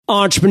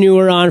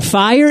Entrepreneur on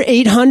Fire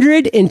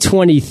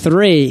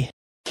 823.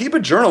 Keep a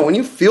journal when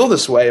you feel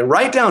this way.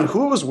 Write down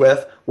who it was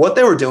with, what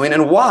they were doing,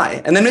 and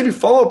why. And then maybe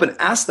follow up and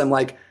ask them,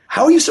 like,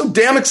 how are you so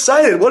damn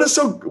excited?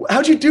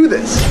 How'd you do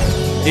this?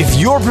 If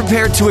you're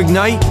prepared to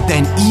ignite,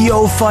 then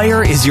EO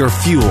Fire is your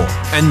fuel,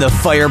 and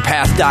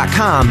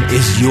thefirepath.com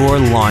is your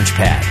launch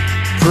pad.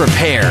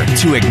 Prepare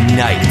to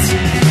ignite.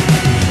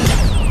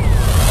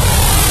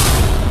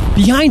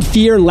 Behind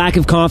fear and lack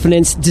of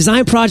confidence,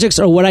 design projects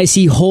are what I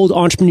see hold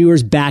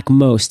entrepreneurs back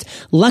most.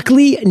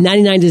 Luckily,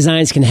 99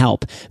 Designs can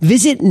help.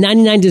 Visit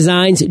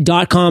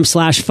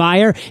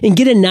 99designs.com/fire and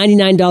get a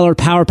 $99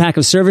 power pack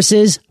of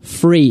services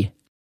free.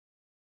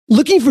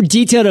 Looking for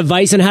detailed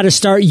advice on how to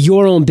start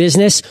your own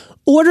business?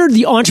 Order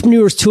the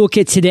Entrepreneur's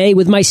Toolkit today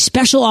with my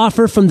special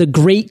offer from The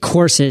Great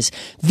Courses.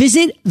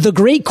 Visit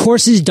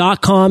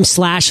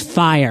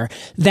thegreatcourses.com/fire.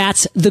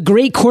 That's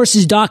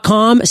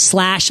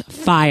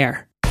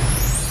thegreatcourses.com/fire.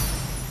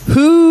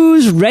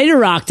 Who's ready to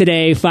rock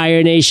today,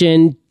 Fire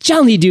Nation?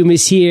 John Lee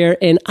Dumas here,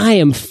 and I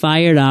am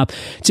fired up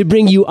to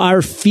bring you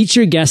our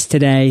featured guest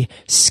today,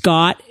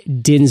 Scott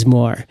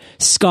Dinsmore.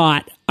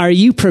 Scott, are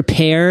you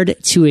prepared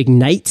to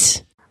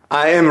ignite?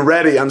 I am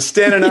ready. I'm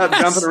standing up,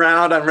 jumping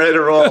around. I'm ready to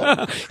roll.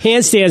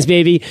 Handstands,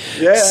 baby.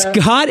 Yeah.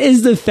 Scott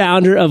is the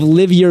founder of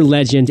Live Your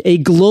Legend, a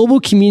global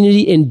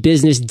community in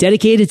business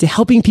dedicated to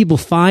helping people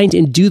find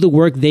and do the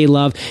work they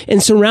love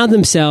and surround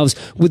themselves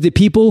with the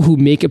people who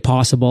make it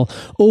possible.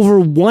 Over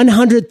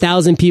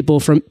 100,000 people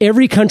from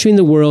every country in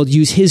the world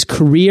use his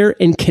career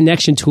and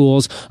connection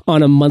tools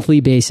on a monthly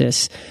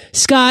basis.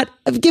 Scott,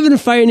 I've given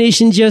Fire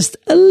Nation just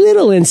a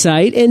little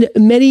insight, and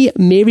many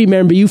may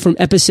remember you from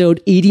episode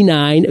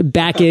 89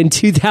 back in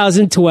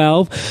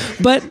 2012,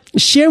 but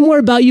share more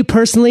about you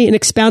personally and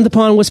expound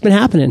upon what's been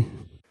happening.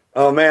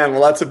 Oh man,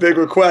 well that's a big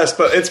request,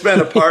 but it's been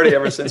a party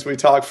ever since we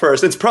talked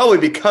first. It's probably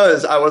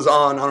because I was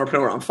on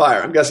Entrepreneur on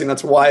Fire. I'm guessing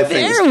that's why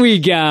things there we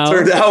go.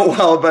 Turned out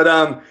well, but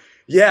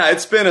yeah,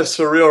 it's been a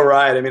surreal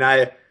ride. I mean,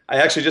 I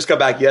actually just got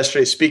back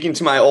yesterday speaking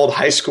to my old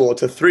high school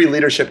to 3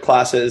 leadership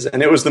classes,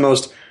 and it was the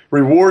most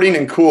rewarding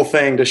and cool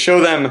thing to show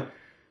them,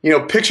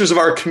 pictures of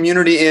our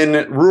community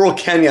in rural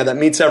Kenya that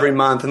meets every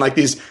month. And we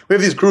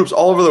have these groups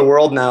all over the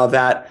world now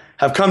that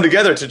have come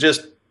together to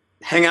just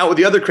hang out with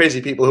the other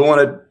crazy people who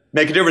want to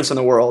make a difference in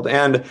the world.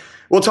 And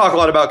we'll talk a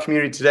lot about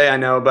community today, I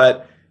know,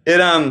 but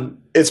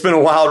it's been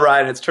a wild ride,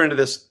 and it's turned to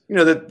this,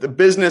 the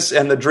business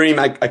and the dream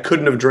I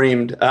couldn't have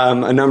dreamed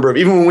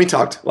even when we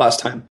talked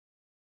last time.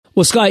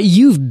 Well, Scott,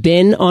 you've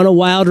been on a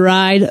wild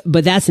ride,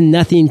 but that's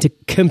nothing to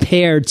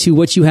compare to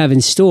what you have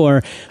in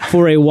store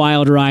for a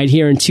wild ride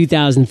here in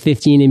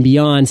 2015 and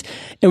beyond.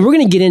 And we're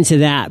going to get into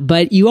that,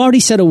 but you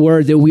already said a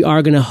word that we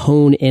are going to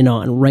hone in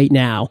on right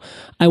now.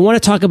 I want to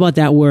talk about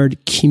that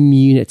word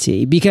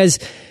community, because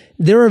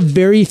there are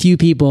very few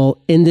people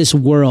in this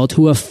world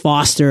who have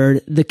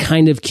fostered the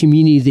kind of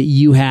community that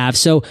you have.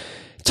 So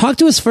talk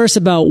to us first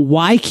about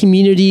why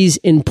community is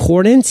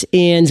important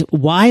and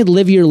why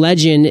Live Your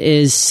Legend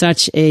is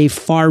such a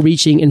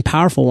far-reaching and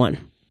powerful one.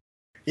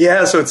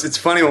 Yeah, so it's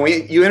funny.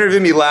 When you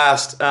interviewed me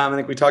last, I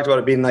think we talked about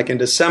it being in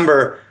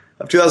December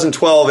of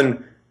 2012,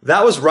 and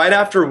that was right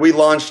after we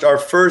launched our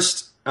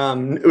first,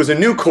 it was a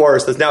new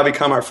course that's now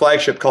become our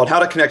flagship called How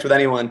to Connect with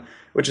Anyone,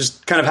 which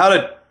is kind of how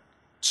to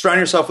surround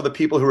yourself with the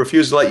people who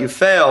refuse to let you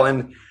fail.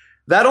 And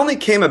that only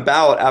came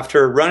about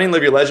after running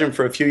Live Your Legend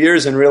for a few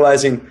years and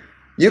realizing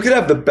you could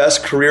have the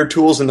best career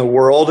tools in the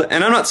world.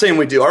 And I'm not saying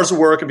we do. Ours will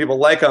work and people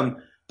like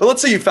them. But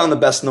let's say you found the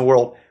best in the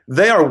world.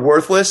 They are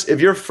worthless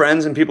if your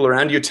friends and people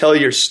around you tell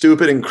you you're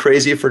stupid and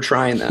crazy for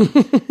trying them.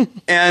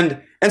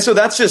 and so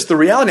that's just the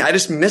reality. I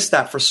just missed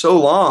that for so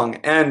long.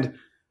 And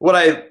what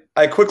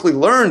I quickly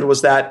learned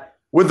was that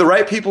with the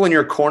right people in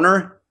your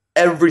corner,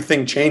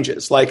 everything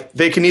changes. Like,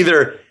 they can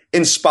either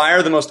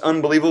inspire the most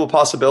unbelievable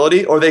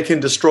possibility or they can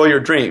destroy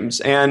your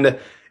dreams. And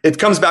it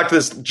comes back to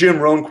this Jim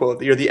Rohn quote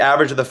that you're the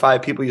average of the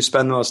 5 people you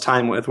spend the most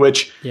time with,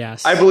 which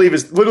yes, I believe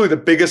is literally the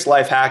biggest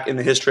life hack in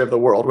the history of the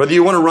world. Whether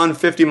you want to run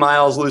 50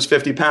 miles, lose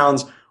 50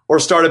 pounds, or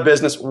start a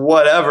business,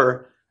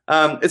 whatever,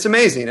 it's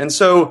amazing. And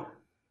so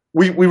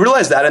we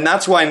realize that. And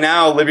that's why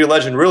now Live Your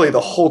Legend, really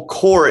the whole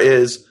core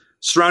is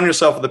surround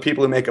yourself with the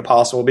people who make it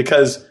possible,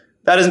 because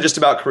that isn't just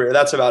about career.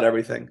 That's about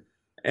everything.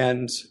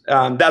 And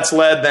that's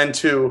led then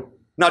to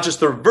not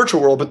just the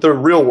virtual world, but the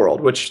real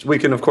world, which we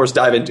can, of course,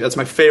 dive into. That's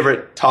my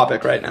favorite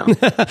topic right now.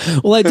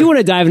 Well, I do want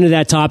to dive into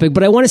that topic,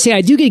 but I want to say I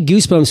do get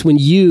goosebumps when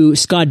you,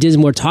 Scott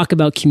Dinsmore, talk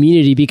about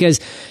community, because,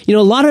 a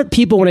lot of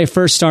people when I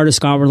first started,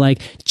 Scott, were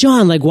like,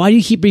 John, why do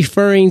you keep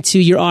referring to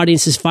your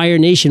audience as Fire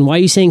Nation? Why are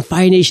you saying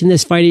Fire Nation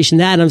this, Fire Nation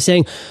that? And I'm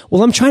saying,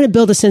 well, I'm trying to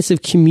build a sense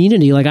of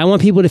community. I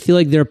want people to feel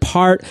like they're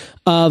part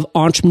of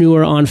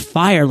Entrepreneur on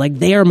Fire.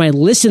 They are my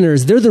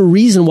listeners. They're the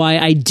reason why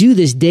I do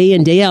this day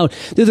in, day out.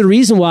 They're the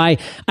reason why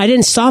I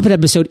didn't stop at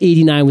episode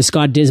 89 with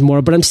Scott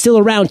Dinsmore, but I'm still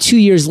around 2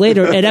 years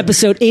later at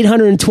episode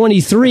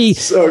 823.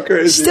 So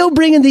crazy. Still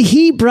bringing the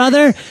heat,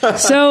 brother.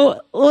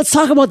 So let's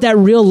talk about that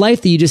real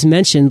life that you just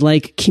mentioned,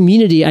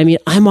 community. I mean,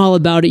 I'm all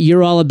about it.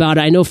 You're all about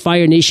it. I know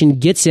Fire Nation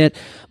gets it,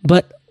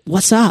 but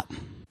what's up?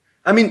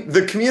 I mean,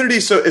 the community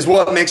is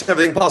what makes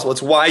everything possible.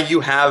 It's why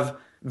you have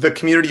the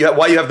community,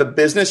 why you have the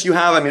business you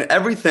have. I mean,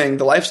 everything,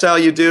 the lifestyle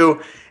you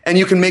do, and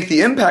you can make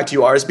the impact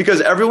you are is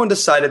because everyone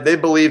decided they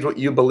believed what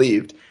you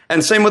believed.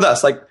 And same with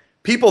us. Like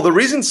people, the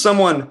reason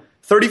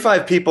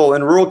 35 people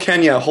in rural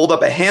Kenya hold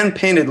up a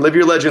hand-painted Live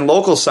Your Legend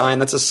local sign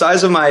that's the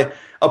size of my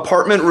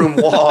apartment room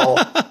wall,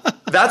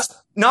 that's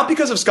not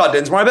because of Scott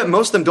Dinsmore. I bet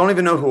most of them don't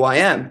even know who I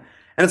am.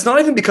 And it's not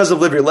even because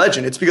of Live Your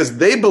Legend. It's because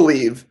they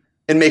believe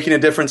in making a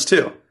difference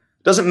too.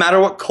 Doesn't matter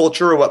what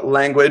culture or what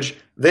language.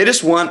 They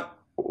just want,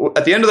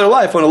 at the end of their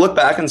life, want to look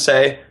back and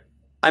say,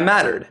 I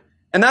mattered.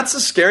 And that's the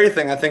scary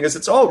thing, I think, is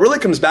it really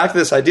comes back to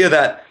this idea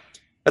that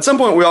at some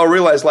point we all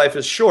realize life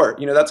is short.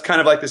 You know, that's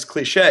kind of like this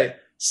cliche.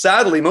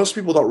 Sadly, most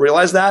people don't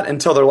realize that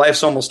until their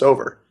life's almost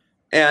over.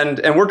 And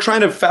we're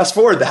trying to fast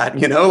forward that,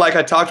 you know, like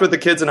I talked with the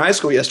kids in high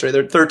school yesterday.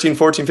 They're 13,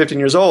 14, 15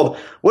 years old.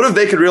 What if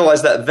they could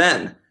realize that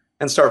then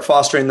and start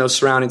fostering those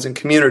surroundings and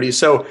communities?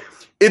 So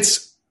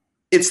it's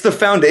the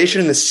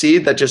foundation and the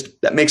seed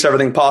that makes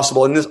everything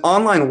possible. In this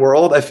online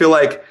world, I feel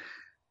like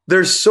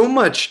there's so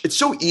much, it's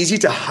so easy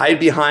to hide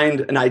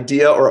behind an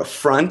idea or a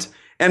front.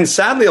 And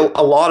sadly, a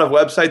lot of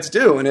websites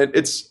do. And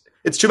it's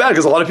too bad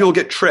because a lot of people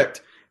get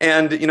tricked.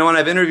 And, you know, when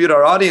I've interviewed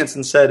our audience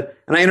and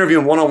I interview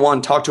them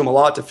one-on-one, talk to them a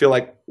lot to feel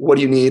like, what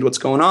do you need? What's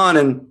going on?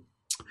 And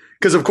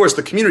because, of course,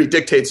 the community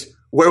dictates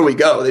where we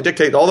go. They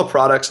dictate all the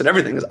products and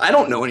everything. Because I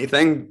don't know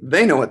anything.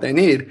 They know what they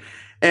need.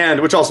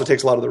 And which also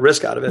takes a lot of the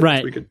risk out of it,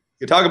 right? Which we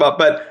could talk about.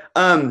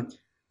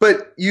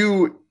 But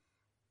you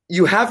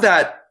have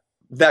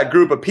that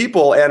group of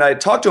people. And I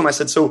talked to them. I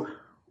said, so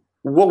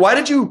why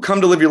did you come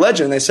to Live Your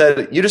Legend? And they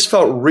said, you just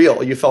felt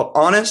real. You felt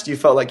honest. You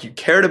felt like you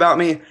cared about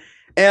me.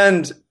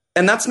 And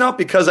that's not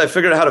because I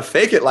figured out how to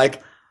fake it.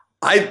 Like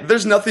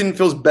there's nothing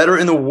feels better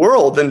in the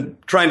world than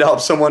trying to help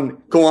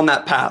someone go on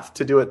that path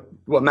to do it,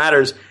 what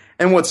matters.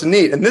 And what's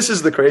neat, and this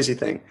is the crazy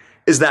thing,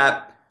 is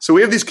that, so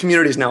we have these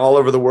communities now all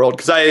over the world,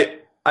 because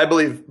I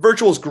believe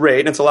virtual is great,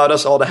 and it's allowed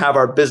us all to have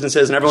our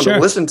businesses and everyone to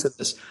listen to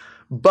this,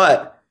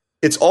 but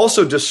it's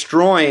also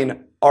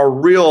destroying our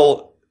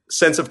real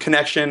sense of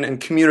connection and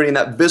community and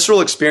that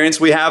visceral experience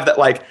we have, that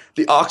like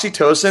the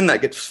oxytocin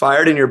that gets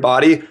fired in your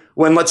body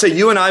when, let's say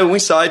you and I, when we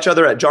saw each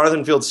other at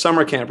Jonathan Field's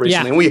summer camp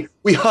recently, and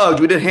we hugged,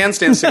 we did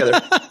handstands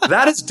together.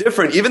 That is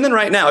different even than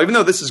right now, even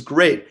though this is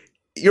great.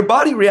 Your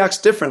body reacts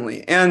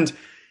differently. And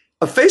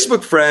a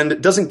Facebook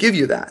friend doesn't give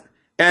you that.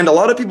 And a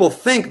lot of people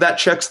think that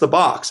checks the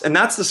box. And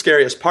that's the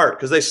scariest part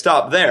because they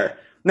stop there.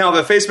 Now,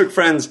 if a Facebook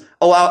friend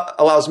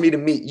allows me to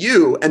meet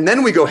you and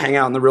then we go hang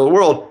out in the real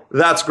world,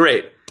 that's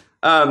great.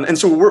 And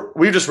so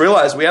we just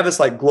realized we have this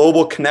like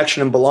global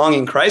connection and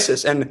belonging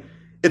crisis, and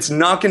it's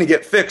not going to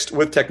get fixed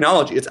with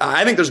technology.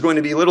 I think there's going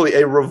to be literally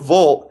a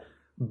revolt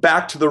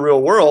back to the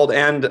real world,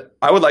 and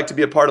I would like to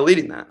be a part of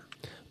leading that.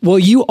 Well,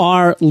 you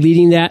are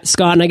leading that,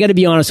 Scott. And I got to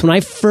be honest, when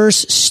I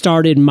first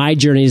started my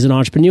journey as an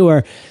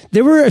entrepreneur,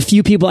 there were a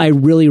few people I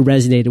really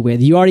resonated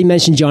with. You already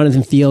mentioned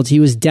Jonathan Fields. He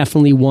was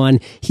definitely one.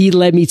 He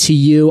led me to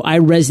you. I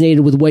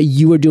resonated with what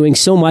you were doing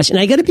so much. And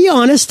I got to be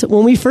honest,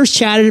 when we first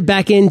chatted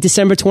back in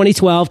December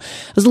 2012,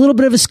 I was a little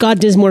bit of a Scott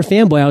Dinsmore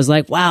fanboy. I was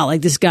like, wow, like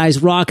this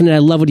guy's rocking and I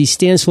love what he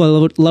stands for.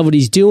 I love what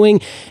he's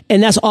doing.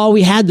 And that's all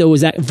we had though,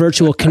 was that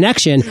virtual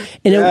connection.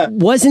 And it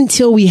wasn't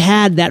until we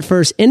had that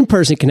first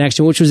in-person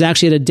connection, which was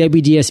actually at a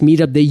WDS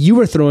meetup that you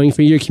were throwing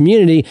for your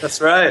community.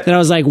 That's right. That I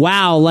was like,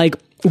 wow, like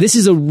this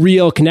is a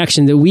real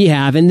connection that we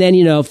have. And then,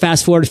 you know,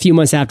 fast forward a few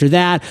months after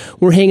that,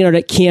 we're hanging out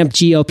at Camp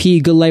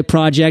GLP, Good Life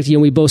Project. You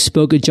know, we both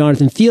spoke at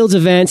Jonathan Fields'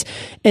 event.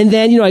 And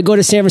then, you know, I go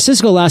to San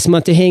Francisco last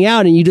month to hang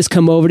out and you just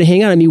come over to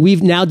hang out. I mean,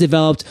 we've now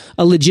developed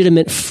a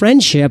legitimate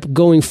friendship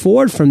going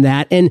forward from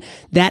that. And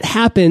that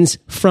happens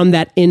from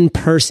that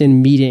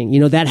in-person meeting.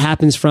 You know, that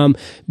happens from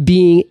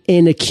being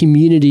in a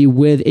community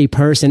with a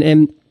person.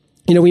 And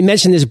you know, we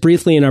mentioned this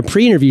briefly in our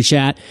pre-interview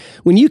chat.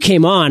 When you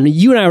came on,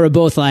 you and I were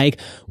both like,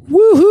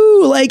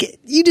 woohoo, like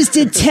you just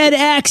did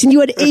TEDx and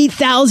you had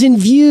 8,000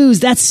 views.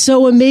 That's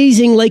so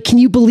amazing. Like, can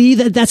you believe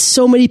that that's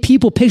so many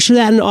people? Picture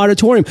that in an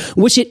auditorium,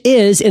 which it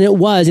is, and it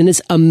was, and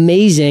it's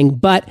amazing.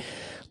 But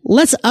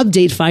let's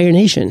update Fire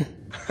Nation.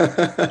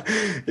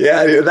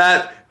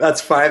 Yeah, that's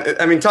fine.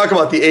 I mean, talk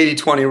about the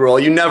 80-20 rule.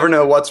 You never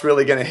know what's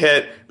really going to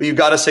hit, but you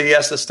got to say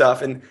yes to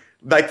stuff. And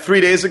like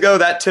 3 days ago,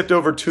 that tipped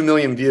over 2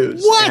 million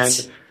views. What?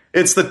 And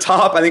it's the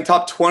top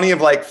 20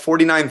 of like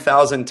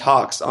 49,000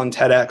 talks on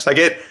TEDx.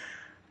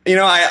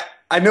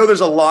 I know there's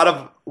a lot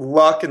of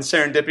luck and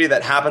serendipity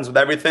that happens with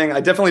everything.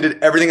 I definitely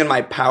did everything in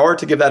my power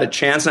to give that a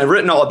chance. And I've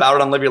written all about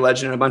it on Live Your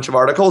Legend in a bunch of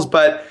articles.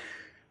 But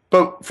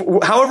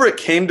however it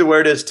came to where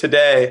it is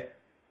today,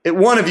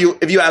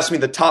 if you asked me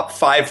the top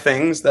 5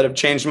 things that have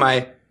changed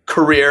my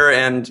career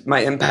and my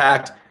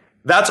impact,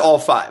 that's all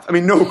 5. I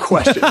mean, no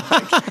question.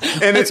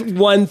 And it's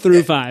 1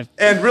 through 5.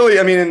 And really,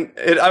 I mean,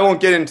 I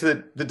won't get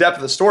into the depth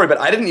of the story, but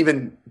I didn't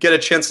even get a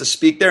chance to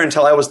speak there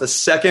until I was the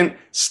second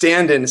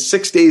stand-in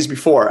 6 days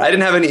before. I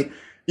didn't have any,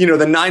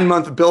 the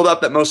 9-month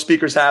build-up that most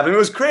speakers have. And it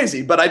was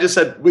crazy, but I just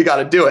said, we got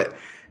to do it.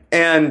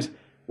 And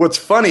what's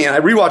funny, and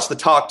I rewatched the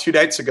talk 2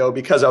 nights ago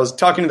because I was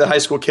talking to the high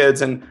school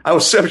kids, and I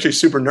was actually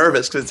super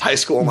nervous because it's high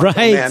school. I'm like,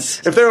 right. Oh, man,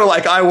 if they were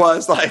like I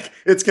was, like,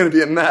 it's going to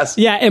be a mess.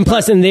 Yeah, and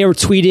plus, and they were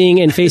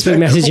tweeting and Facebook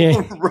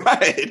messaging.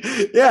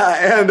 Right.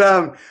 Yeah,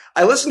 and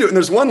I listened to it, and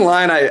there's one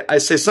line I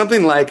say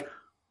something like,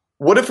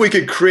 what if we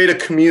could create a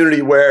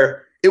community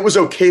where it was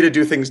okay to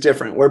do things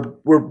different,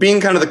 where being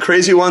kind of the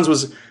crazy ones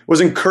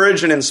was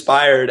encouraged and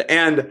inspired.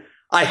 And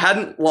I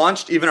hadn't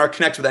launched even our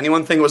Connect with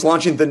Anyone thing. It was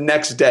launching the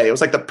next day. It was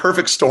like the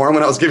perfect storm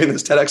when I was giving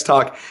this TEDx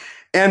talk.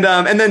 And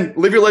then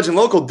Live Your Legend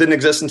Local didn't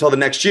exist until the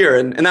next year.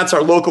 And that's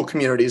our local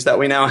communities that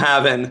we now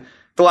have. And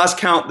the last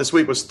count this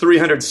week was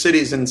 300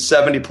 cities in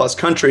 70 plus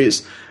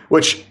countries,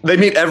 which they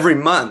meet every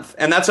month.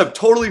 And that's a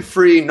totally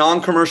free,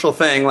 non-commercial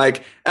thing,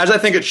 like, as I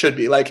think it should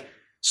be. Like,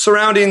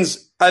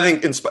 surroundings, I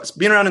think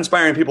being around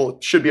inspiring people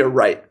should be a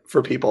right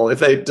for people if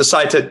they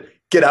decide to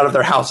get out of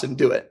their house and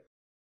do it.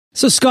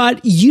 So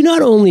Scott, you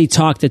not only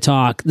talk the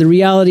talk, the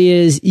reality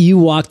is you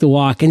walk the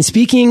walk. And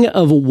speaking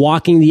of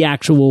walking the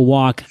actual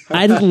walk,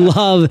 I'd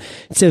love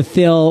to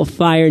fill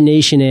Fire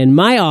Nation in,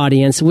 my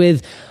audience,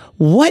 with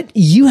what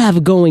you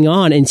have going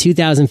on in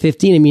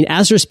 2015. I mean,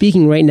 as we're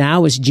speaking right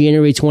now, it's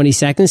January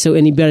 22nd. So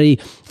anybody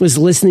was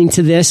listening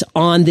to this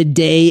on the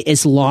day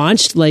it's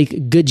launched,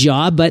 like, good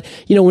job. But,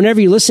 whenever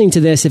you're listening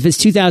to this, if it's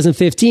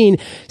 2015,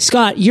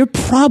 Scott, you're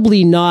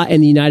probably not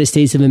in the United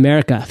States of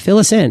America. Fill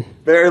us in.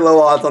 Very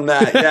low odds on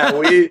that.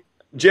 Yeah,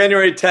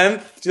 January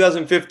 10th,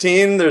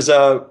 2015, there's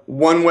a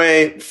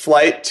one-way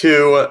flight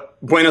to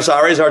Buenos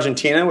Aires,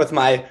 Argentina with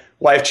my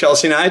wife,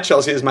 Chelsea, and I.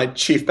 Chelsea is my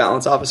chief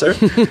balance officer,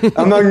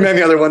 among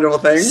many other wonderful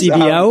things.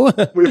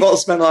 CBO. We've all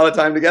spent a lot of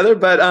time together.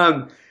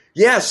 But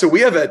so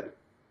we have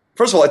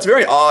first of all, it's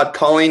very odd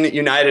calling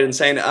United and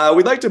saying,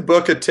 we'd like to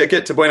book a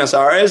ticket to Buenos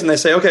Aires. And they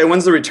say, okay,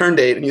 when's the return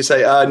date? And you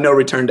say, no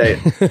return date.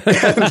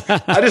 And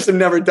I just have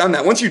never done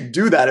that. Once you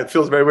do that, it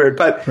feels very weird.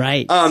 But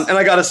right. And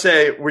I got to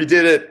say, we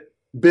did it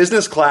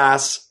business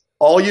class,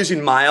 all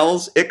using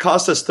miles. It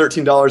cost us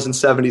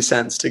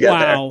 $13.70 to get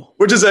there,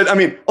 which is,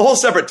 a whole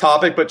separate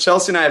topic. But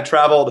Chelsea and I have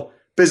traveled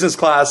business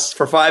class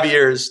for 5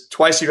 years,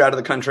 twice a year out of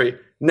the country,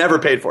 never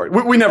paid for it.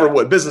 We never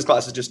would. Business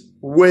class is just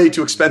way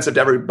too expensive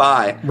to ever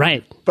buy.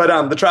 Right.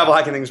 But the travel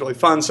hacking thing is really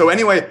fun. So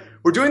anyway,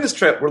 we're doing this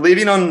trip. We're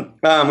leaving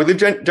we leave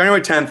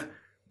January 10th,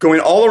 going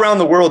all around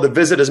the world to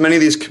visit as many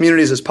of these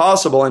communities as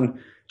possible. And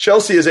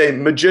Chelsea is a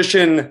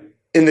magician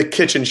in the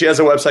kitchen. She has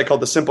a website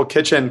called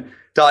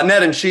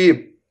thesimpлекitchen.net, and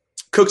she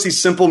cooks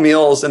these simple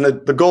meals, and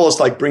the goal is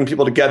to, like, bring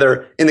people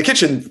together in the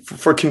kitchen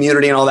for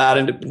community and all that,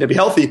 and to be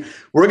healthy.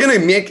 We're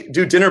going to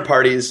do dinner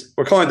parties.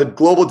 We're calling it the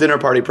Global Dinner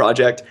Party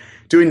Project,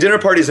 doing dinner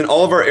parties in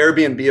all of our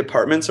Airbnb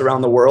apartments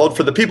around the world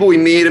for the people we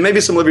meet, and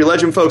maybe some Live Your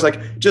Legend folks,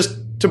 like, just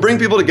to bring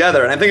people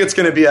together. And I think it's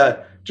going to be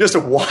just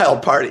a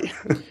wild party.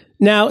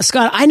 Now,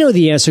 Scott, I know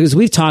the answer because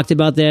we've talked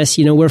about this.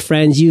 We're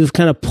friends. You've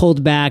kind of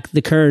pulled back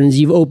the curtains.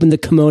 You've opened the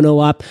kimono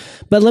up.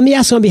 But let me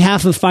ask on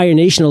behalf of Fire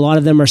Nation, a lot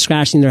of them are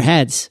scratching their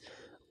heads.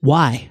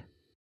 Why?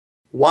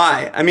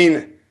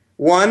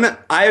 One,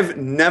 I've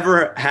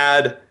never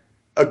had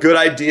a good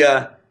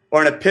idea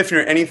or an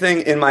epiphany or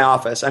anything in my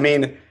office.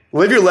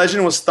 Live Your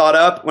Legend was thought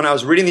up when I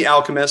was reading The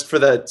Alchemist for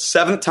the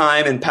 7th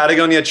time in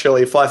Patagonia,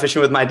 Chile, fly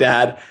fishing with my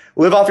dad.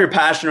 Live Off Your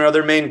Passion, or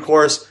other main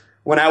course,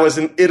 when I was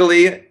in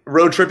Italy,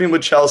 road tripping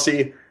with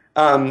Chelsea.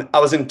 I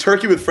was in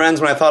Turkey with friends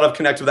when I thought of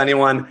Connect with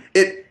Anyone.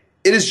 It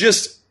is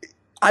just,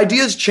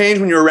 ideas change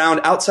when you're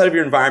around outside of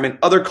your environment,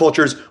 other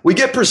cultures. We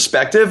get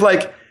perspective.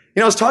 Like,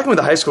 I was talking with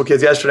the high school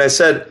kids yesterday. I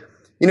said,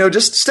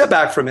 just step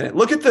back for a minute.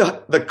 Look at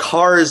the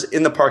cars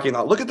in the parking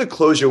lot. Look at the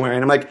clothes you're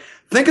wearing. I'm like,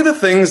 think of the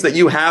things that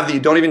you have that you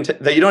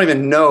don't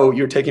even know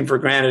you're taking for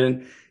granted.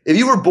 And if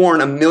you were born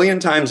a million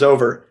times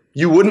over,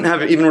 you wouldn't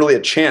have even really a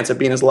chance at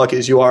being as lucky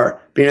as you are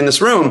being in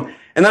this room.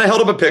 And then I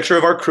held up a picture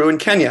of our crew in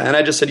Kenya, and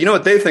I just said, you know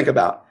what they think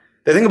about?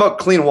 They think about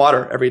clean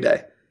water every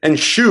day and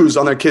shoes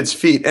on their kids'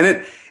 feet.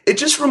 And it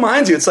just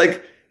reminds you, it's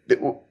like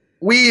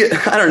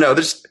I don't know,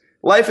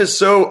 life is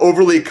so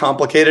overly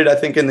complicated, I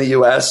think, in the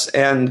US.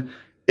 And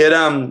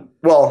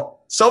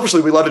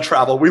selfishly, we love to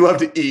travel. We love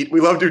to eat.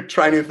 We love to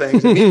try new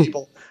things and meet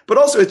people. But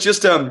also, it's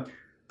just a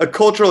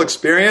cultural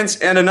experience.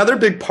 And another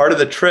big part of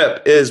the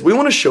trip is we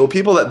want to show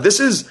people that this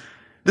is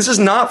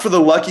not for the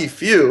lucky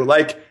few.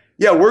 Like,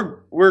 yeah,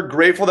 we're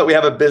grateful that we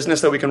have a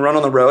business that we can run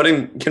on the road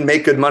and can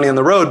make good money on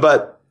the road.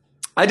 But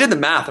I did the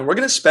math, and we're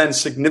going to spend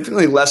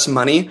significantly less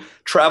money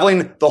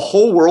traveling the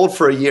whole world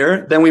for a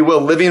year than we will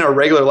living our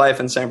regular life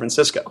in San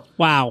Francisco.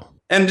 Wow.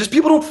 And just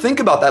people don't think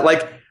about that.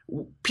 Like,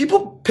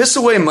 people piss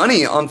away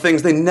money on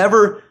things they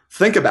never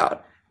think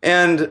about.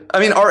 And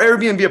our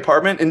Airbnb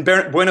apartment in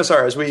Buenos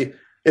Aires,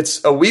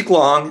 it's a week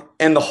long,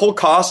 and the whole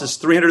cost is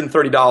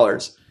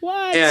 $330.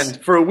 What? And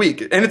for a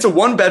week. And it's a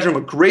 1-bedroom,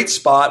 a great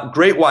spot,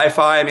 great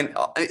Wi-Fi.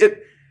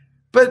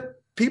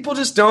 But people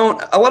just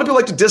don't, a lot of people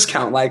like to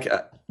discount. Like,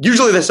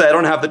 usually they say, I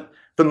don't have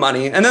the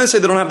money. And then they say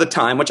they don't have the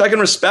time, which I can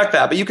respect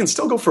that, but you can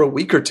still go for a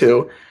week or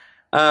two.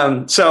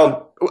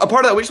 So a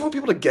part of that, we just want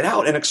people to get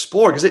out and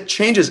explore because it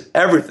changes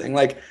everything.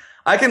 Like,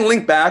 I can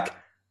link back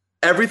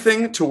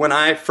everything to when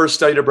I first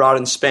studied abroad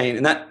in Spain.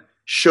 And that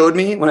showed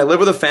me, when I lived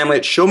with a family,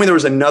 it showed me there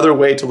was another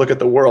way to look at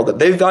the world, that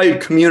they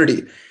valued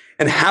community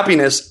and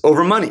happiness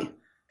over money.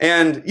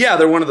 And yeah,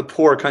 they're one of the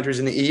poorer countries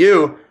in the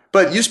EU,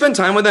 but you spend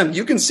time with them,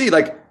 you can see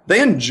like they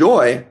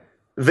enjoy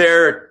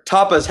their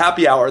tapas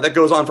happy hour that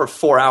goes on for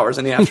 4 hours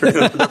in the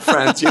afternoon with their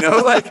friends,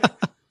 like,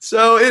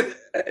 so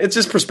it's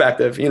just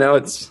perspective,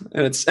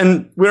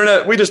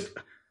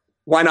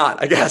 why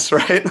not, I guess,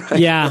 right?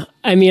 Yeah.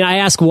 I mean, I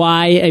ask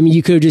why. I mean,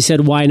 you could have just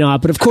said why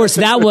not, but of course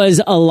that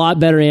was a lot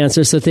better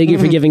answer. So thank you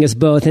for giving us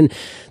both. And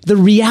the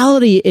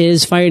reality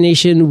is, Fire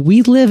Nation,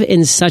 we live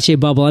in such a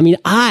bubble. I mean,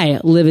 I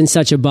live in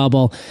such a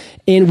bubble,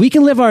 and we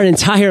can live our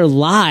entire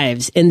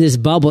lives in this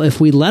bubble if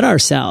we let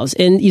ourselves.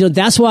 And,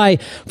 that's why,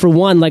 for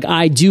one, like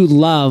I do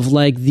love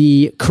like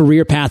the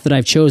career path that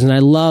I've chosen. I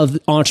love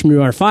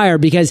Entrepreneur on Fire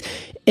because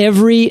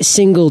every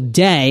single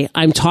day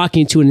I'm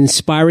talking to an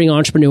inspiring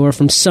entrepreneur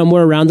from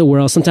somewhere around the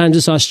world. Sometimes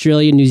it's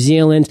Australia, New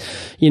Zealand,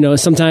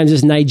 sometimes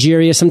it's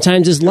Nigeria,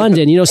 sometimes it's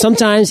London,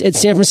 sometimes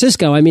it's San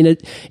Francisco. I mean,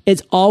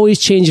 it's always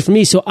changing for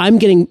me. So I'm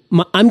getting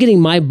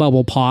my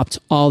bubble popped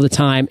all the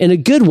time in a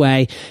good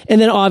way. And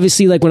then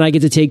obviously, like when I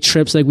get to take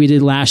trips like we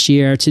did last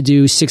year to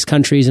do 6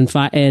 countries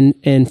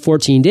in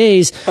 14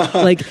 days,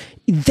 like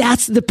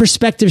that's the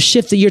perspective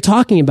shift that you're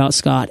talking about,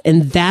 Scott.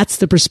 And that's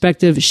the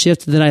perspective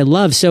shift that I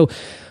love. So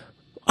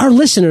our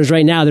listeners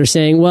right now, they're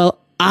saying, well,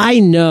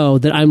 I know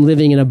that I'm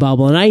living in a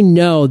bubble, and I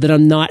know that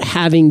I'm not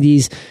having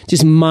these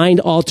just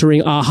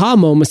mind-altering aha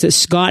moments that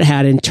Scott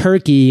had in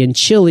Turkey and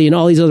Chile and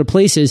all these other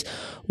places.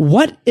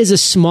 What is a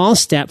small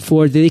step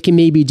forward that they can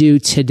maybe do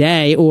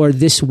today or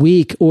this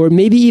week or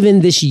maybe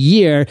even this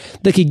year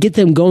that could get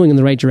them going in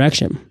the right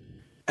direction?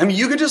 I mean,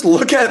 you could just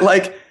look at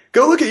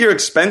go look at your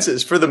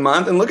expenses for the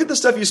month and look at the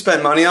stuff you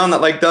spend money on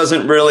that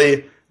doesn't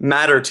really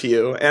matter to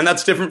you. And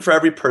that's different for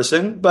every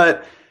person,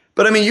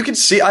 But I mean, you could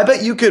see, I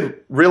bet you could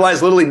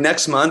realize literally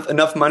next month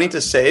enough money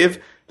to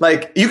save.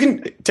 Like you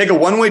can take a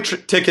one-way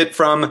ticket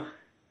from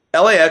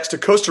LAX to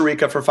Costa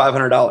Rica for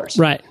 $500.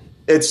 Right.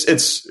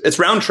 It's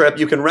round trip.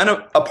 You can rent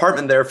an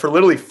apartment there for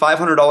literally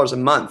 $500 a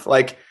month.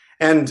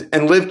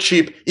 And live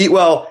cheap, eat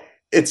well.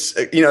 It's,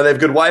 they have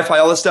good Wi-Fi,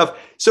 all this stuff.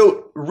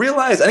 So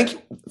realize, I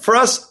think for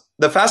us,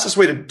 the fastest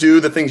way to do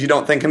the things you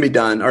don't think can be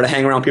done are to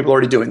hang around people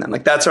already doing them.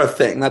 Like that's our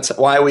thing. That's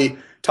why we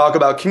talk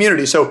about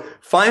community. So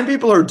find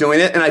people who are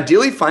doing it, and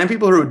ideally find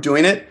people who are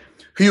doing it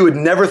who you would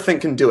never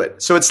think can do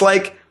it. So it's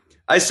like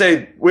I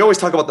say, we always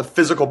talk about the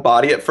physical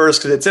body at first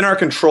because it's in our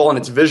control and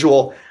it's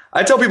visual.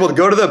 I tell people to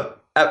go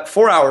at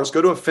 4 hours,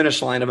 go to a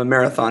finish line of a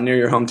marathon near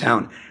your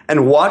hometown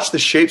and watch the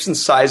shapes and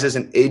sizes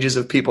and ages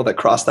of people that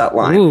cross that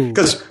line.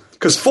 Because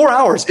 4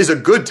 hours is a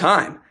good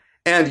time.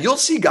 And you'll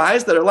see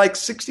guys that are like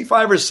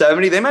 65 or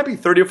 70. They might be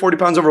 30 or 40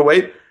 pounds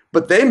overweight,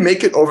 but they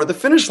make it over the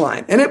finish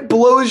line and it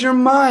blows your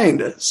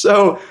mind.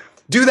 So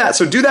do that.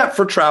 So do that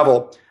for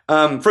travel.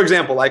 For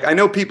example, I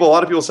know a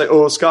lot of people say,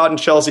 oh, Scott and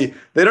Chelsea,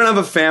 they don't have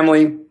a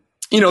family.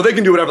 They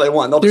can do whatever they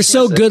want. They're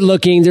so good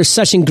looking. They're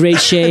such in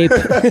great shape.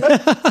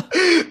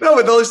 No,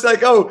 but they'll just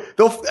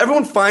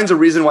everyone finds a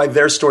reason why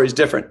their story is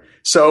different.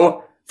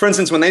 So for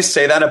instance, when they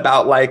say that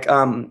about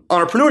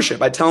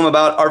entrepreneurship, I tell them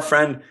about our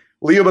friend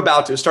Leo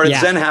Babautu, started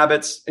Zen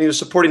Habits, and he was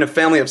supporting a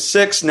family of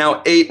 6,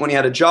 now 8 when he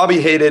had a job he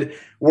hated,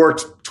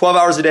 worked 12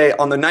 hours a day.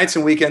 On the nights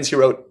and weekends, he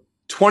wrote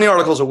 20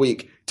 articles a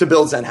week to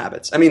build Zen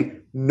Habits. I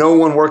mean, no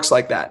one works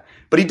like that,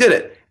 but he did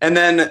it. And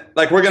then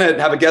we're going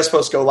to have a guest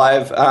post go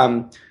live,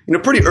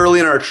 pretty early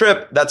in our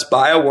trip. That's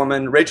by a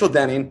woman, Rachel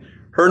Denning,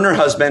 her and her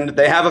husband.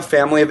 They have a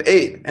family of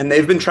 8 and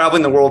they've been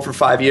traveling the world for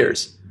 5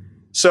 years.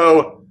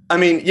 So, I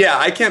mean, yeah,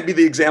 I can't be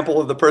the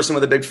example of the person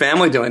with a big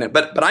family doing it,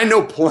 but I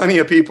know plenty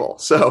of people.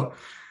 So,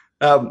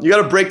 you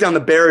got to break down the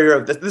barrier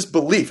of this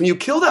belief. And you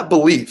kill that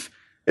belief.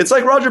 It's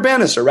like Roger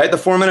Bannister, right? The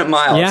 4-minute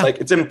mile. Yeah.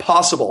 It's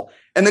impossible.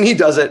 And then he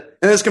does it.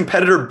 And his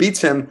competitor beats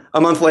him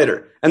a month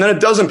later. And then a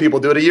dozen people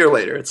do it a year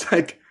later.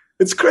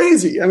 It's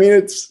crazy. I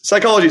mean,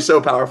 psychology is so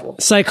powerful.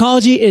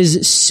 Psychology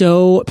is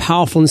so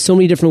powerful in so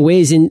many different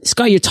ways. And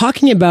Scott, you're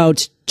talking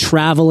about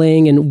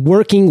traveling and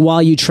working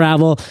while you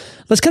travel.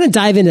 Let's kind of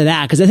dive into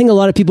that because I think a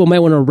lot of people might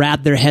want to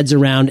wrap their heads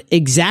around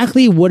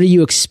exactly what are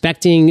you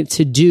expecting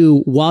to do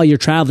while you're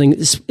traveling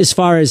as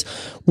far as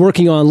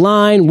working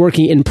online,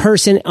 working in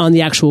person on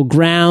the actual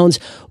grounds.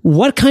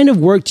 What kind of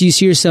work do you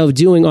see yourself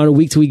doing on a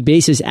week-to-week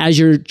basis as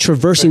you're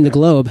traversing the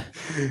globe?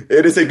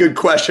 It is a good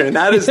question. And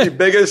that is the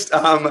biggest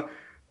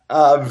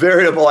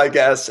variable, I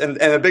guess, and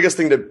the biggest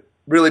thing to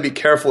really be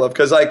careful of.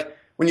 Because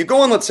when you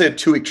go on, let's say, a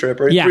 2-week trip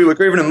or a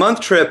 3-week or even a month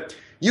trip,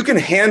 you can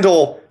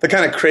handle the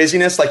kind of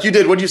craziness like you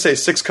did. What did you say?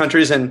 6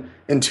 countries in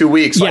 2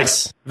 weeks.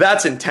 Yes.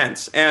 That's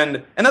intense.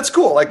 And that's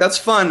cool. That's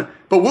fun.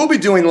 But we'll be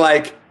doing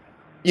a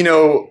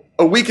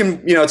week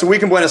in, it's a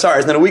week in Buenos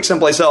Aires and then a week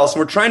someplace else. And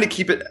we're trying to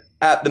keep it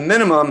at the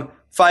minimum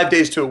 5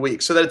 days to a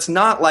week so that it's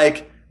not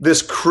like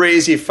this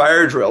crazy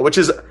fire drill, which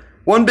is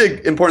one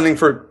big important thing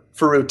for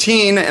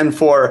routine and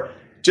for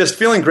just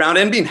feeling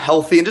grounded and being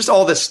healthy and just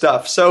all this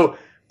stuff. So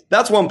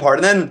that's one part.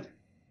 And then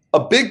a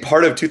big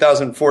part of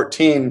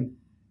 2014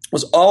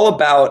 was all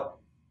about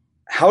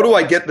how do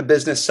I get the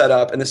business set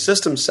up and the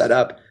system set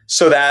up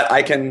so that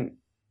I can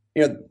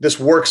this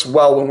works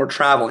well when we're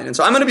traveling. And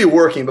so I'm going to be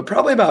working, but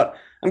probably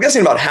I'm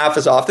guessing about half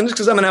as often, just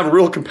because I'm going to have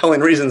real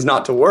compelling reasons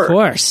not to work. Of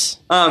course.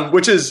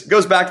 Which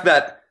goes back to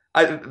that,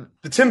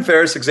 the Tim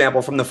Ferriss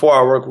example from the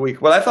 4-Hour Work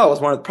Week. What I thought was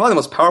probably the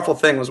most powerful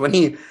thing was when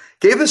he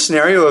gave the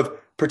scenario of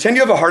pretend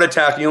you have a heart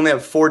attack and you only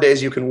have 4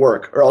 days you can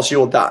work or else you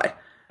will die.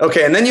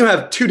 Okay. And then you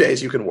have 2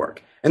 days you can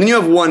work. And then you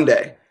have 1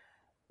 day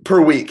per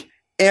week.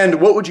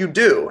 And what would you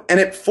do? And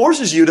it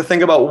forces you to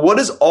think about what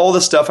is all the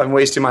stuff I'm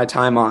wasting my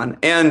time on.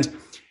 And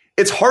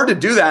it's hard to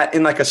do that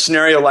in like a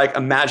scenario like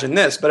imagine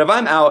this. But if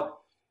I'm out,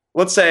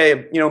 let's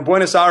say,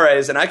 Buenos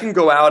Aires, and I can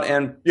go out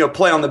and,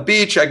 play on the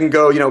beach, I can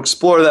go,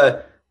 explore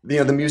the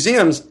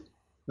museums.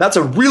 That's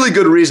a really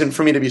good reason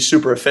for me to be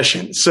super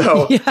efficient.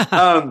 So,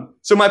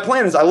 so my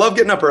plan is I love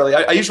getting up early.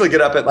 I usually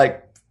get up at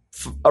like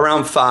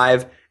around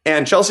 5,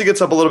 and Chelsea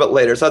gets up a little bit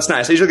later. So that's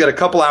nice. I usually get a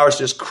couple hours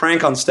to just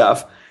crank on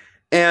stuff.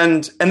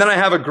 And then I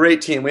have a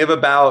great team. We have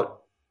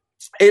about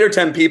 8 or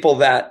 10 people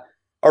that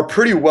are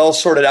pretty well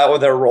sorted out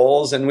with their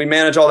roles. And we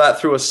manage all that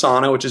through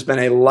Asana, which has been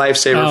a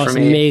lifesaver for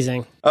me.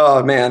 Amazing.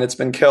 Oh man, it's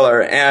been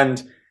killer.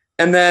 And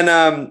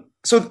then,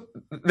 so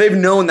they've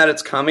known that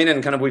it's coming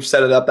and kind of we've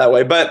set it up that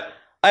way. But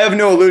I have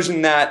no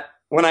illusion that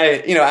when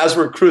as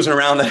we're cruising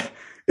around, that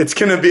it's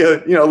going to be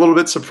a little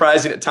bit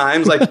surprising at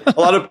times. Like a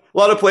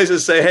lot of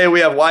places say, hey, we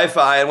have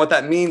Wi-Fi. And what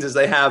that means is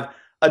they have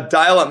a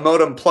dial-up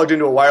modem plugged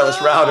into a wireless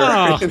router.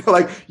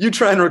 Like you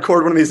try and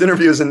record one of these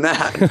interviews in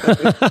that.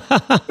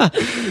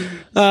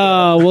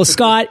 Well,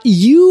 Scott,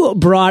 you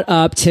brought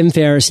up Tim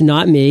Ferriss,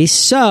 not me.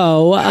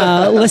 So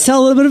let's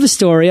tell a little bit of a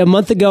story. A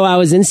month ago, I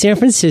was in San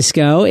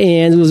Francisco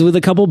and was with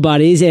a couple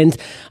buddies, and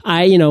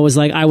I, was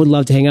like, I would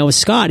love to hang out with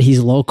Scott. He's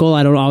local.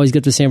 I don't always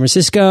get to San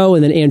Francisco.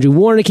 And then Andrew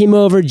Warner came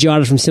over,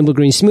 Jada from Simple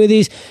Green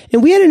Smoothies,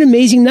 and we had an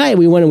amazing night.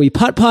 We went and we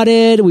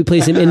putt-putted. We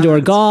played some indoor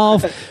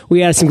golf.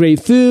 We had some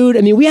great food.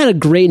 I mean, we had a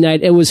great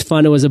night. It was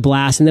fun. It was a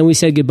blast. And then we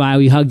said goodbye.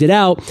 We hugged it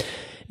out.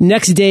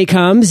 Next day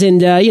comes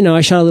and, I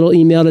shot a little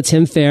email to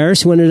Tim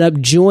Ferriss, who ended up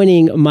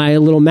joining my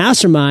little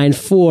mastermind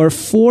for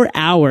 4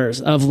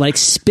 hours of like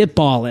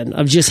spitballing,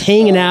 of just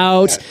hanging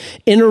out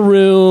in a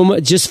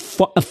room, just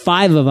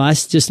 5 of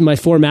us, just my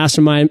 4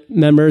 mastermind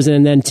members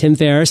and then Tim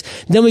Ferriss.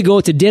 Then we go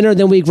to dinner,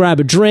 then we grab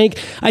a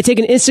drink. I take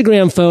an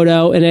Instagram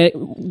photo and it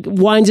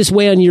winds its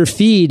way on your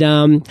feed.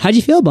 How'd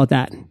you feel about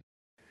that?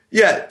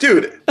 Yeah,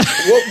 dude,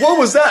 what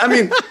was that? I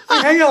mean, we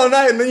hang out all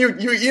night and then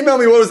you email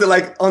me, what was it,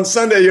 like on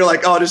Sunday, you're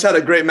like, oh, I just had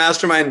a great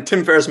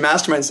Tim Ferriss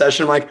mastermind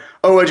session. I'm like,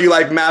 oh, would you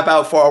like map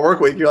out 4-Hour Work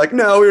Week? You're like,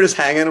 no, we were just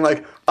hanging. I'm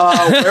like,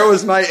 where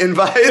was my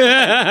invite?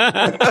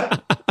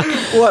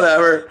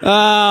 Whatever.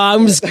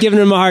 I'm just giving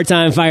him a hard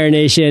time, Fire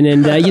Nation.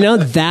 And,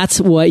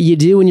 that's what you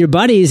do when you're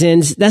buddies.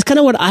 And that's kind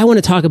of what I want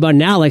to talk about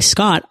now. Like,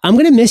 Scott, I'm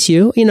going to miss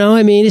you.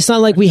 I mean, it's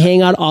not like we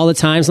hang out all the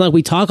time. It's not like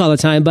we talk all the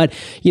time. But,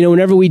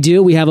 whenever we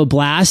do, we have a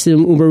blast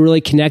and we're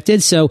really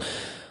connected. So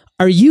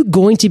are you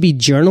going to be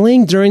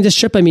journaling during this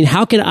trip? I mean,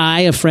 how can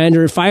I, a friend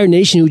or a Fire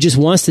Nation who just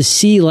wants to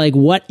see like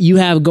what you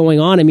have going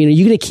on? I mean, are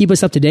you going to keep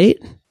us up to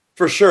date?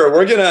 For sure.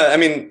 We're going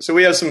to, so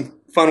we have some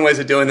fun ways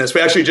of doing this.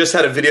 We actually just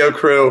had a video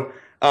crew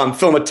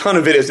film a ton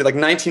of videos, did like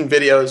 19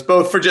 videos,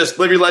 both for just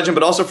Live Your Legend,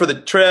 but also for the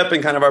trip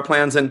and kind of our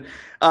plans. And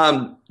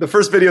the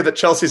first video that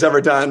Chelsea's ever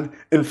done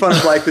in front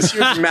of like this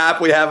huge map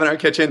we have in our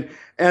kitchen.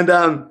 And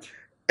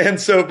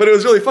so, but it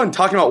was really fun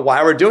talking about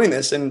why we're doing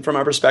this and from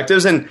our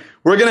perspectives. And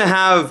we're going to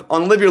have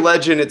on Live Your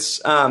Legend, it's,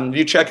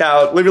 you check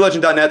out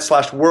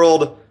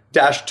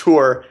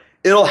liveyourlegend.net/world-tour.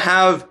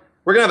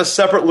 We're going to have a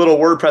separate little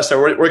WordPress there.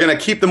 We're going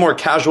to keep the more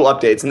casual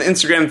updates and the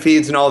Instagram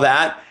feeds and all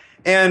that.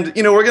 And,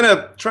 we're going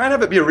to try and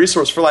have it be a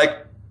resource for like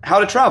how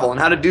to travel and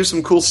how to do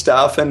some cool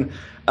stuff and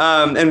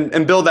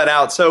build that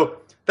out.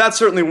 So that's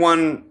certainly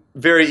one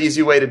very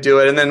easy way to do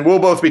it. And then we'll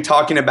both be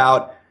talking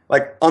about,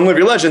 like on Live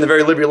Your Legend, the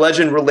very Live Your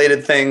Legend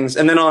related things.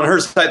 And then on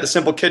her site, the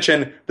Simple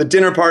Kitchen, the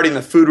dinner party and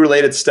the food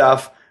related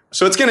stuff.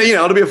 So it's going to,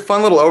 it'll be a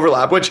fun little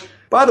overlap, which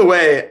by the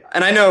way,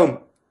 and I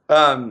know,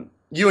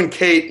 you and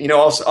Kate,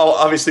 also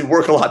obviously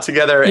work a lot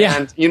together. Yeah.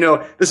 And,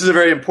 this is a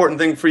very important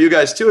thing for you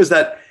guys too, is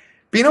that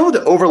being able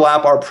to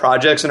overlap our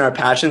projects and our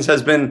passions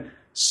has been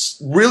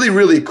really,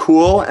 really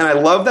cool. And I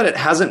love that it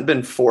hasn't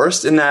been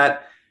forced in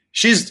that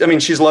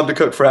she's loved to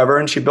cook forever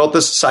and she built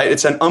this site.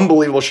 It's an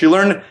unbelievable. She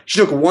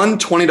took one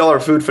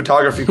 $20 food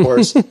photography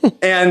course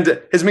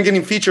and has been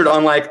getting featured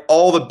on like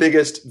all the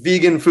biggest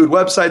vegan food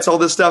websites, all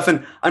this stuff.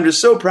 And I'm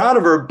just so proud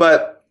of her.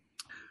 But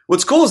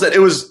what's cool is that it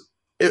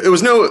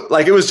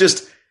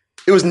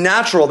was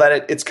natural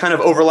that it's kind of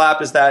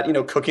overlapped is that,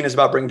 cooking is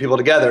about bringing people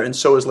together and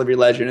so is Live Your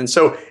Legend. And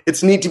so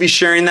it's neat to be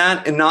sharing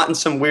that and not in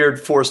some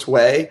weird forced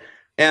way.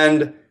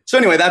 And so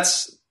anyway,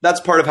 that's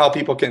part of how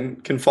people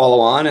can follow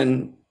on.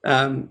 And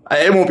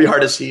it won't be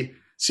hard to see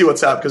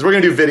what's up because we're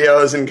going to do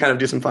videos and kind of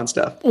do some fun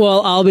stuff.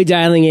 Well, I'll be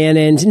dialing in.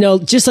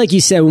 And just like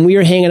you said, when we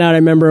were hanging out, I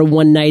remember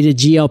one night at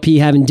GLP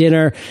having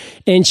dinner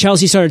and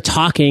Chelsea started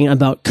talking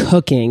about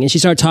cooking and she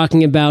started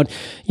talking about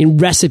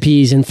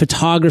recipes and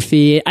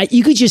photography.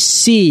 You could just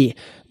see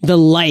the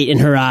light in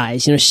her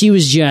eyes. You know, she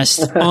was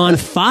just on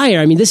fire.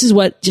 I mean, this is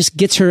what just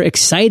gets her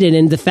excited.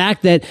 And the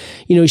fact that,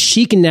 you know,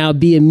 she can now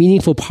be a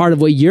meaningful part of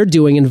what you're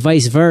doing and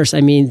vice versa.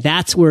 I mean,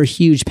 that's where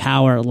huge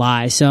power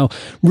lies. So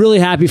really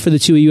happy for the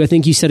two of you. I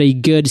think you set a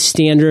good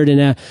standard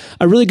and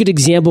a really good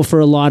example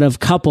for a lot of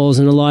couples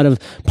and a lot of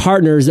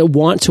partners that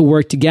want to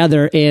work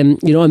together in,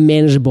 you know, a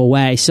manageable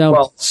way. So,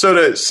 well, so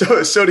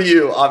do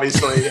you,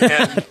 obviously.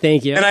 And,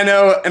 thank you. And I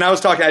know, and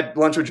I had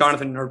lunch with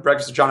Jonathan or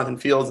breakfast with Jonathan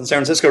Fields in San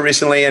Francisco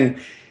recently, and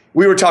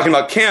we were talking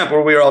about camp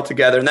where we were all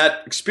together, and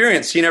that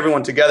experience, seeing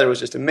everyone together, was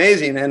just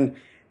amazing. And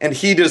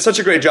he did such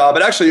a great job.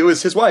 But actually, it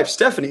was his wife,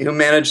 Stephanie, who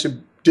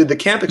did the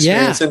camp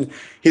experience. Yeah. And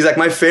he's like,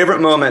 my favorite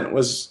moment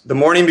was the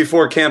morning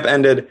before camp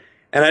ended,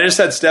 and I just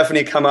had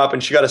Stephanie come up,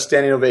 and she got a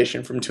standing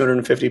ovation from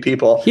 250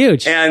 people.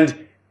 Huge.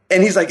 And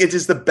he's like, it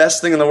is the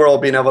best thing in the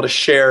world being able to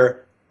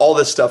share all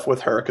this stuff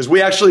with her, because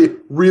we actually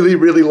really,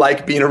 really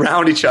like being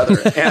around each other.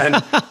 And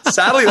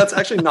sadly, that's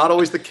actually not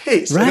always the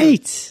case.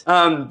 Right.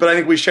 But I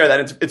think we share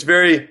that. It's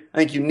very, I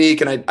think, unique,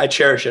 and I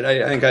cherish it.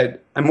 I think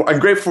I'm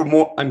grateful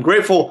more. I'm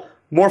grateful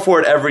more for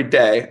it every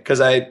day,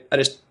 because I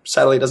just,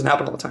 sadly, it doesn't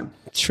happen all the time.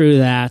 True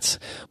that.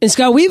 And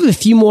Scott, we have a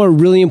few more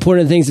really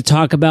important things to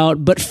talk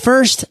about, but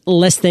first,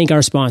 let's thank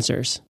our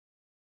sponsors.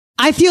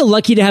 I feel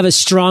lucky to have a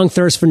strong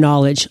thirst for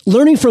knowledge.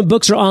 Learning from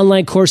books or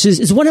online courses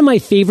is one of my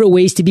favorite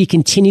ways to be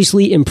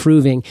continuously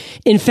improving.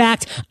 In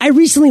fact, I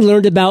recently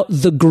learned about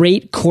The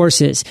Great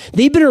Courses.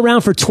 They've been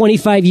around for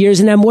 25 years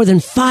and have more than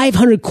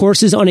 500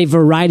 courses on a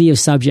variety of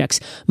subjects.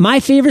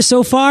 My favorite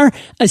so far,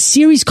 a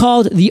series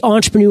called The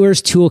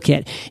Entrepreneur's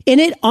Toolkit. In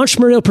it,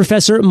 entrepreneurial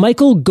professor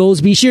Michael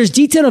Goldsby shares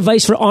detailed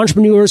advice for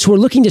entrepreneurs who are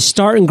looking to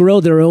start and grow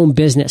their own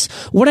business.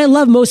 What I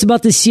love most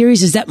about this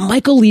series is that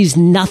Michael leaves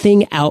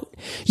nothing out.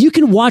 You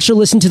can watch or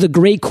listen to the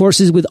Great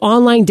Courses with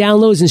online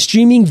downloads and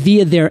streaming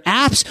via their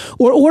apps,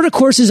 or order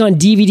courses on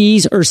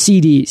DVDs or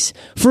CDs.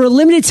 For a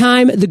limited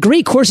time, the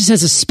Great Courses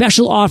has a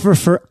special offer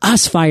for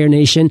us, Fire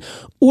Nation.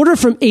 Order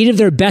from 8 of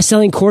their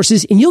best-selling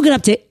courses, and you'll get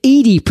up to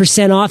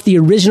 80% off the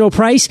original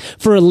price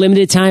for a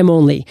limited time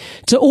only.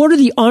 To order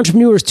the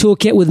Entrepreneur's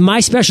Toolkit with my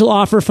special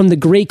offer from the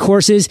Great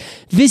Courses,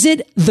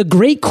 visit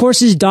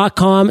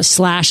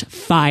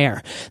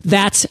thegreatcourses.com/fire.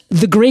 That's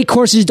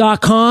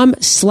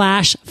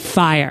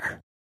thegreatcourses.com/fire.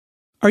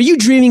 Are you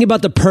dreaming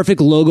about the perfect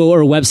logo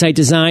or website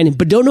design,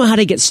 but don't know how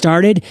to get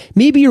started?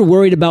 Maybe you're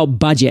worried about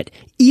budget.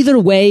 Either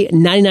way,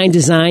 99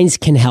 Designs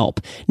can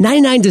help.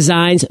 99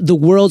 Designs, the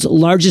world's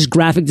largest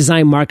graphic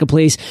design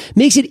marketplace,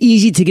 makes it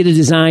easy to get a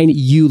design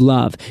you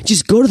love.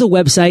 Just go to the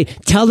website,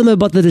 tell them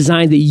about the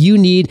design that you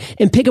need,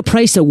 and pick a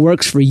price that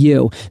works for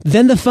you.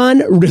 Then the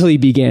fun really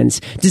begins.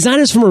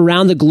 Designers from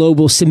around the globe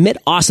will submit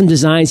awesome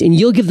designs, and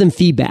you'll give them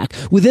feedback.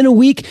 Within a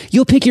week,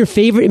 you'll pick your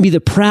favorite and be the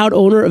proud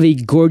owner of a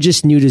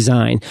gorgeous new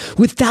design.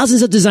 With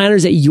thousands of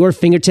designers at your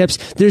fingertips,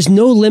 there's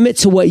no limit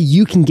to what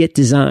you can get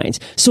designed.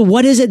 So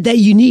what is it that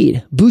you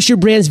need? Boost your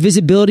brand's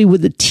visibility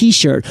with a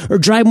t-shirt, or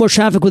drive more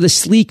traffic with a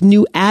sleek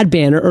new ad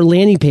banner or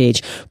landing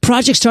page.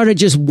 Projects start at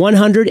just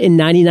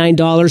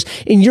 $199,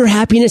 and your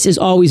happiness is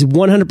always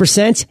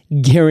 100%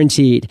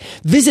 guaranteed.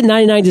 Visit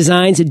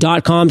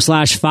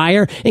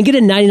 99designs.com/fire and get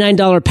a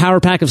 $99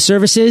 power pack of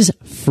services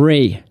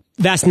free.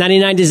 That's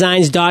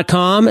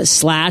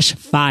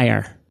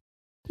 99designs.com/fire.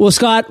 Well,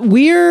 Scott,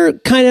 we're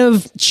kind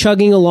of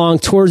chugging along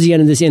towards the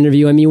end of this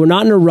interview. I mean, we're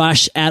not in a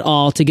rush at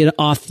all to get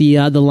off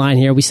the line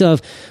here. We still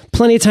have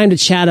plenty of time to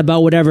chat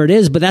about whatever it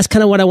is, but that's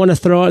kind of what I want to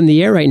throw out in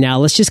the air right now.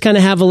 Let's just kind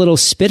of have a little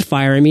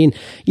spitfire. I mean,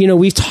 you know,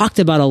 we've talked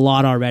about a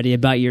lot already,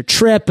 about your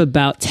trip,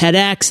 about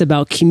TEDx,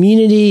 about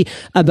community,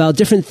 about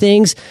different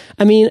things.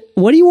 I mean,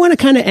 what do you want to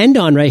kind of end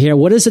on right here?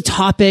 What is a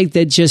topic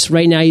that just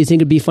right now you think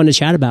would be fun to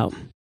chat about?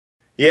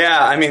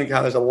 Yeah, I mean,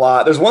 God, there's a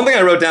lot. There's one thing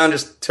I wrote down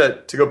just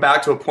to go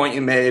back to a point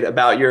you made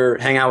about your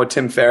hangout with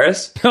Tim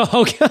Ferriss.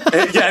 Oh, okay.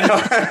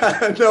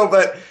 No,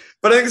 but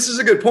I think this is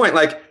a good point.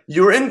 Like,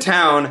 you were in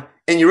town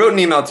and you wrote an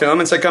email to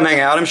him and said, come hang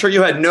out. I'm sure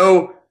you had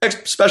no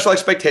special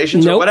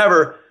expectations or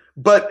whatever,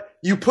 but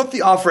you put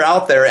the offer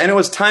out there and it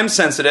was time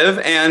sensitive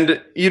and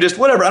you just,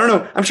 whatever. I don't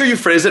know. I'm sure you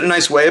phrased it in a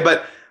nice way,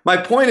 but my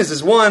point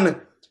is one,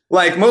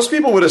 like, most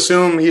people would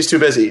assume he's too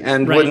busy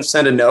and wouldn't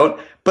send a note,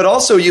 but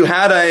also you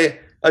had a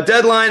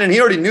deadline, and he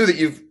already knew that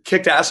you've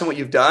kicked ass in what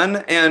you've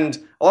done. And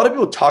a lot of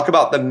people talk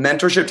about the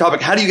mentorship topic.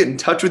 How do you get in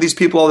touch with these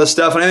people, all this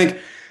stuff? And I think,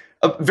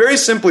 very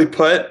simply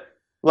put,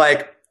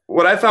 like,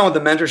 what I found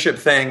with the mentorship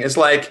thing is,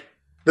 like,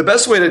 the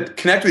best way to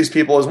connect with these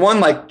people is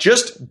one, like,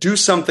 just do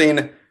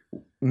something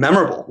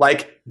memorable.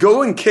 Like,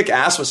 go and kick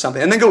ass with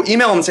something, and then go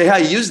email them and say, hey, I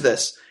used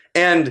this.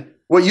 And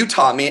what you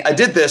taught me, I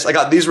did this, I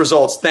got these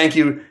results, thank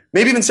you.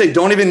 Maybe even say,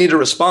 don't even need to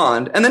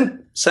respond. And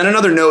then send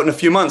another note in a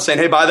few months saying,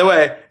 hey, by the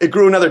way, it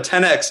grew another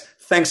 10x.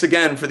 Thanks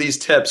again for these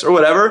tips or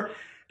whatever.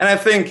 And I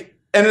think,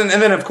 and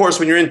then of course,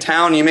 when you're in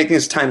town and you make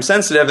things time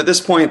sensitive, at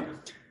this point,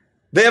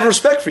 they have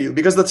respect for you,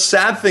 because the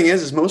sad thing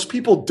is most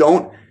people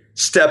don't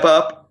step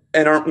up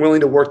and aren't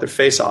willing to work their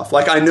face off.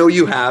 Like, I know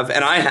you have,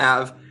 and I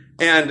have.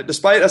 And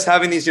despite us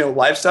having these,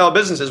 lifestyle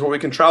businesses where we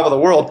can travel the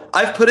world,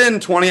 I've put in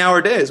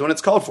 20-hour days when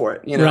it's called for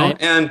it, Right.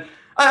 And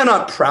I'm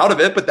not proud of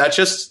it, but that's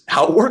just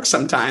how it works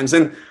sometimes.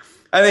 And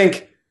I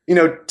think,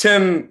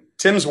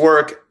 Tim's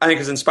work, I think,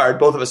 has inspired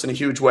both of us in a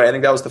huge way. I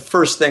think that was the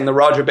first thing, the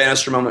Roger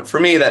Bannister moment for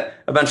me that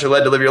eventually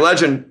led to Live Your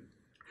Legend.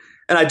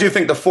 And I do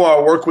think the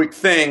 4-hour work week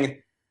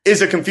thing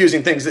is a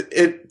confusing thing.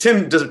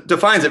 Tim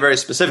defines it very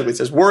specifically. It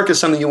says work is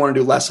something you want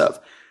to do less of.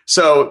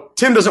 So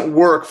Tim doesn't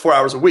work 4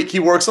 hours a week. He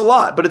works a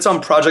lot, but it's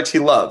on projects he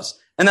loves.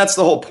 And that's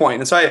the whole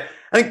point. And so I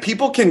think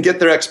people can get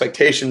their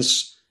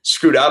expectations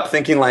screwed up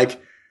thinking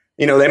like,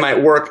 they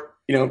might work,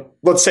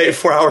 let's say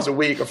 4 hours a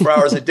week or 4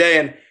 hours a day.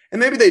 And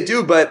maybe they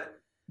do, but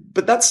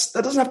that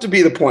doesn't have to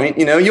be the point.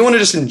 You want to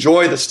just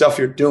enjoy the stuff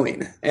you're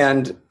doing.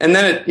 And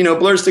then it,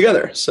 blurs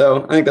together.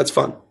 So I think that's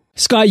fun.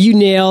 Scott, you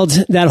nailed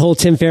that whole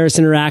Tim Ferriss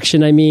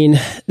interaction. I mean,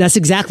 that's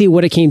exactly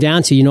what it came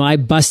down to. I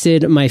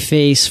busted my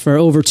face for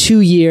over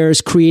 2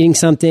 years creating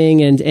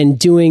something and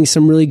doing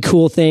some really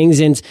cool things.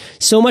 And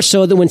so much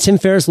so that when Tim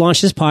Ferriss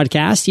launched his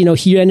podcast,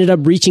 he ended up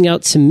reaching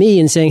out to me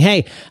and saying,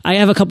 hey, I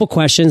have a couple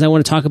questions. I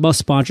want to talk about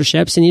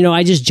sponsorships. And,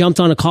 I just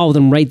jumped on a call with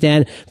him right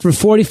then. For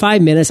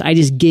 45 minutes, I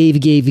just gave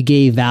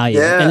value.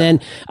 Yeah. And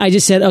then I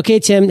just said, okay,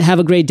 Tim, have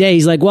a great day.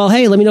 He's like, well,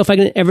 hey, let me know if I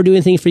can ever do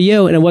anything for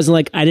you. And it wasn't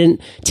like I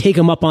didn't take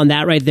him up on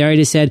that right there. I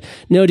just said,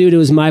 no, dude, it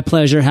was my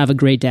pleasure. Have a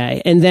great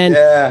day. And then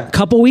a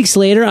couple weeks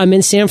later, I'm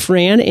in San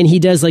Fran and he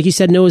does, like you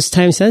said, no, it's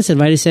time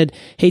sensitive. I just said,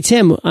 hey,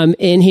 Tim, I'm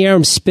in here.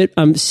 I'm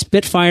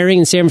spitfiring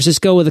in San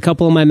Francisco with a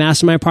couple of my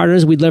mastermind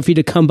partners. We'd love for you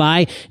to come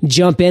by,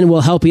 jump in.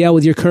 We'll help you out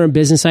with your current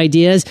business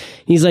ideas.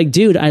 And he's like,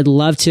 dude, I'd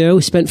love to.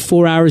 Spent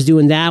 4 hours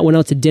doing that, went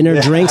out to dinner,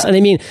 drinks. And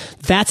I mean,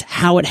 that's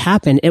how it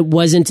happened. It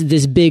wasn't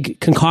this big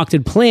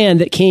concocted plan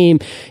that came,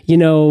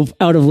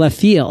 out of left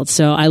field.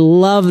 So I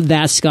love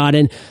that, Scott.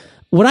 And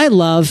what I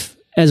love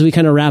as we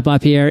kind of wrap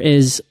up here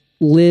is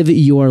live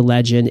your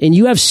legend. And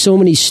you have so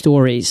many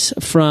stories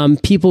from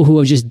people who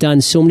have just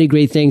done so many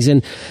great things.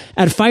 And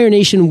at Fire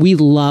Nation, we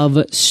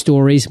love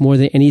stories more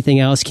than anything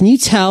else. Can you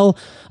tell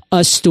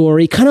a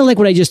story, kind of like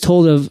what I just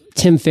told of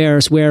Tim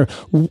Ferriss, where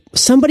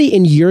somebody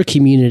in your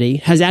community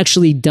has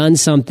actually done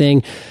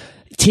something,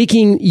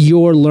 taking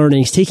your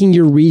learnings, taking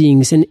your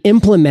readings and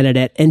implemented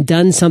it and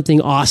done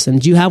something awesome?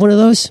 Do you have one of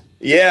those?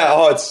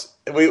 Yeah.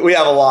 We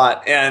have a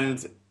lot.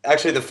 And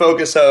actually, the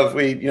focus of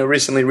we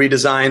recently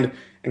redesigned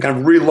and kind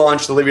of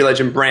relaunched the Live Your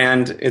Legend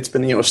brand. It's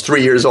been it's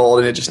 3 years old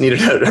and it just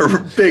needed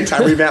a big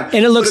time revamp.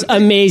 And it looks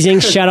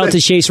amazing. Shout out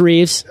to Chase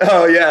Reeves.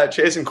 Oh yeah,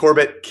 Chase and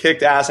Corbett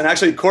kicked ass. And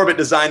actually, Corbett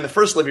designed the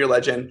first Live Your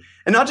Legend,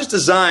 and not just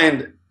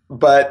designed,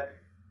 but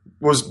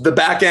was the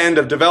back end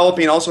of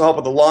developing. Also helped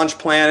with the launch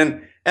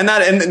plan,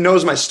 and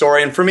knows my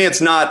story. And for me,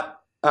 it's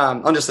not.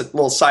 I'm just a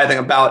little side thing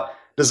about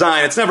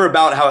design. It's never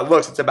about how it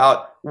looks. It's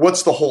about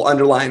what's the whole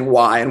underlying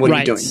why and what are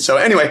you doing. So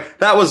anyway,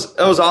 that was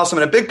awesome.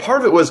 And a big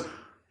part of it was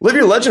Live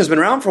Your Legend has been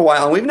around for a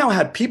while, and we've now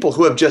had people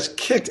who have just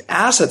kicked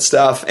ass at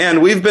stuff,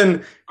 and we've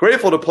been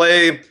grateful to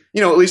play,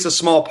 at least a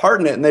small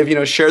part in it, and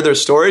they've, shared their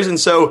stories. And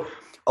so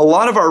a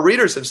lot of our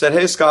readers have said,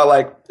 hey, Scott,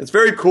 like, it's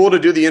very cool to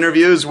do the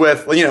interviews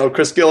with,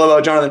 Chris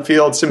Gillibo, Jonathan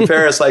Fields, Tim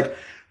Ferriss, like,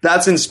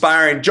 that's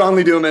inspiring. John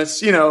Lee Dumas,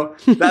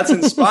 that's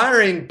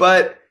inspiring,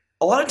 but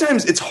a lot of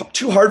times it's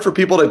too hard for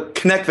people to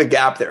connect the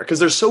gap there because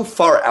they're so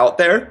far out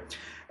there.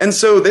 And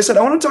so they said,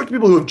 I want to talk to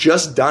people who have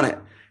just done it.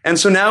 And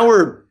so now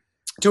we're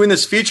doing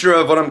this feature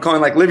of what I'm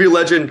calling like Live Your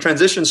Legend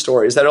transition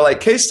stories that are like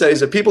case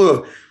studies of people who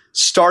have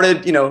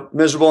started,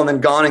 miserable and then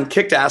gone and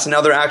kicked ass, and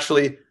now they're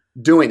actually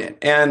doing it.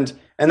 And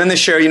then they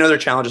share, their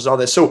challenges, all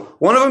this. So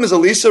one of them is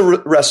Elisa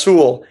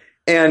Rasul,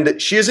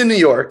 and she is in New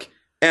York,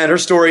 and her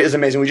story is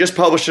amazing. We just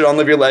published it on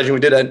Live Your Legend. We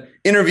did an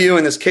interview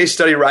and this case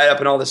study write-up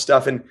and all this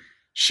stuff. And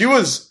she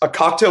was a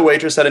cocktail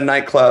waitress at a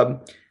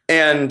nightclub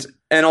and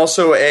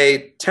also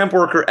a temp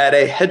worker at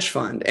a hedge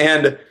fund,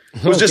 and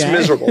was just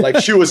miserable.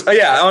 Like she was,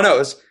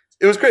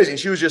 it was crazy.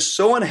 She was just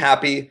so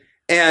unhappy,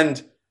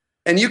 and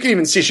you can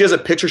even see she has a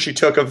picture she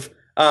took of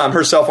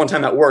herself one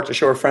time at work to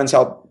show her friends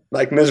how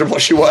like miserable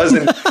she was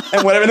and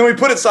whatever. And then we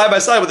put it side by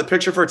side with a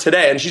picture for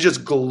today, and she's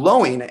just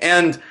glowing.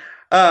 And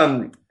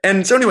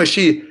so anyway,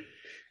 she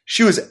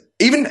was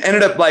even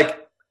ended up like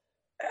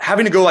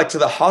having to go like to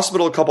the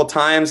hospital a couple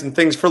times and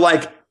things for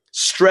like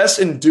stress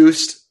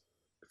induced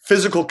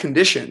physical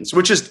conditions,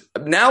 which is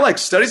now like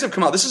studies have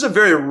come out. This is a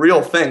very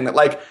real thing that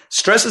like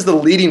stress is the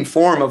leading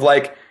form of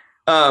like,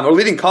 or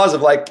leading cause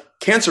of like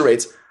cancer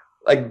rates,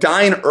 like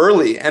dying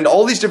early and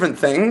all these different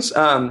things.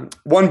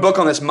 One book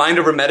on this, Mind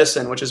Over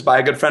Medicine, which is by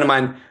a good friend of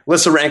mine,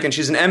 Lissa Rankin.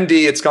 She's an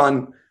MD. It's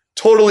gone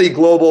totally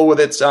global with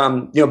its,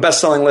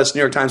 best-selling list,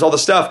 New York Times, all the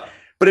stuff.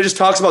 But it just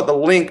talks about the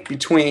link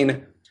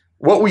between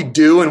what we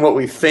do and what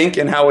we think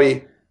and how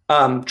we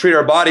treat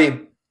our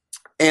body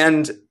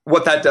and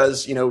what that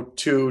does,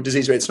 to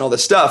disease rates and all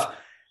this stuff.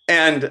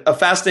 And a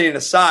fascinating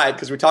aside,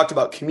 because we talked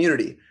about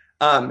community,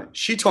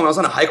 she told me, I was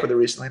on a hike with her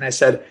recently, and I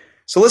said,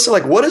 so Lisa,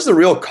 like, what is the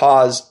real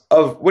cause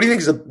of, what do you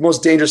think is the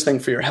most dangerous thing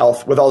for your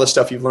health with all the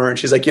stuff you've learned?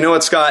 She's like, you know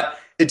what, Scott,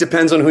 it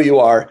depends on who you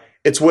are.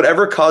 It's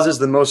whatever causes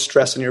the most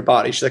stress in your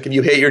body. She's like, if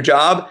you hate your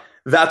job,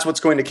 that's what's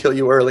going to kill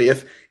you early.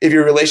 If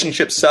your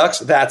relationship sucks,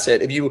 that's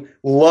it. If you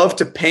love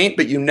to paint,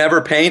 but you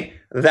never paint,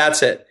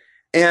 that's it.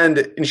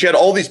 And she had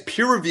all these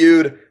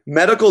peer-reviewed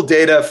medical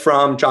data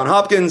from Johns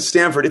Hopkins,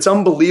 Stanford. It's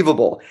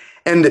unbelievable.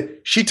 And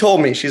she told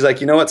me, she's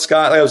like, you know what,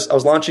 Scott, I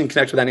was launching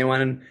Connect with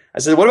Anyone. And I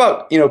said, what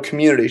about,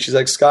 community? She's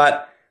like,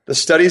 Scott, the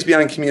studies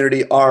behind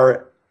community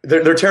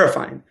they're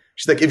terrifying.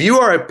 She's like, if you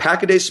are a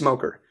pack-a-day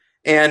smoker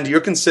and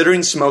you're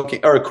considering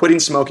smoking or quitting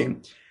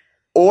smoking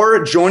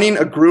or joining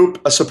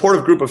a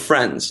supportive group of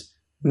friends,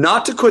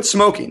 not to quit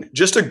smoking,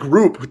 just a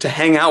group to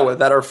hang out with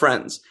that are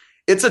friends,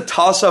 it's a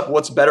toss-up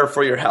what's better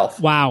for your health.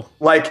 Wow.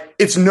 Like,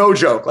 it's no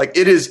joke. Like,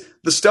 it is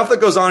the stuff that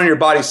goes on in your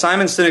body.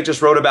 Simon Sinek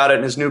just wrote about it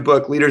in his new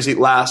book, Leaders Eat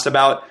Last,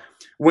 about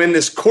when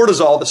this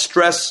cortisol, the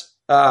stress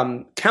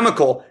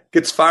chemical,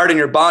 gets fired in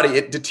your body,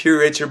 it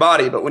deteriorates your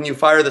body. But when you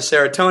fire the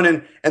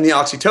serotonin and the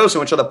oxytocin,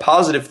 which are the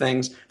positive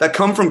things that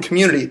come from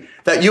community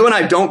that you and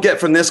I don't get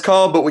from this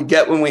call, but we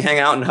get when we hang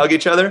out and hug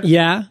each other.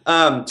 Yeah.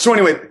 So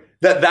anyway,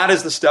 that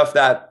is the stuff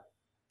that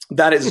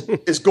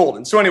is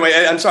golden. So anyway,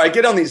 I'm sorry, I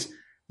get on these.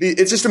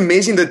 It's just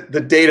amazing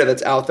the data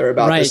that's out there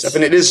about this stuff.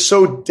 And it is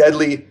so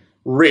deadly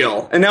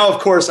real. And now, of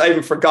course, I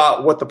even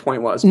forgot what the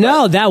point was.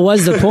 No, that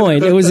was the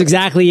point. It was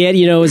exactly it.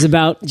 It was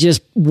about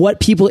just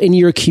what people in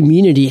your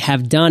community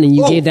have done. And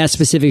you gave that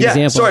specific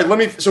example. Sorry, let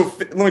me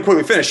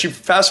quickly finish. She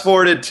fast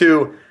forwarded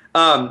to,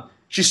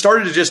 she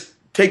started to just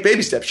take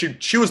baby steps.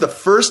 She was the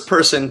first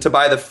person to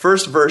buy the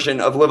first version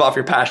of Live Off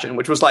Your Passion,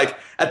 which was like,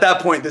 at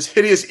that point, this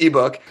hideous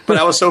ebook, but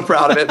I was so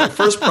proud of it. My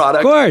first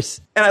product. Of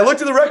course. And I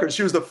looked at the records.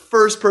 She was the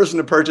first person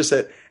to purchase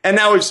it. And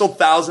now we've sold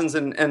thousands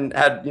and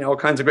had, all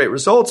kinds of great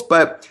results.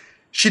 But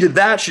she did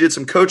that. She did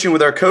some coaching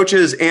with our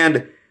coaches.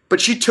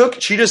 But she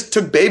just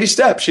took baby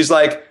steps. She's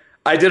like,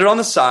 I did it on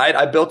the side.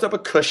 I built up a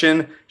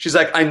cushion. She's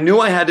like, I knew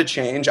I had to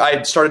change.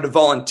 I started to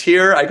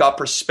volunteer. I got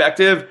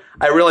perspective.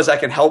 I realized I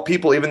can help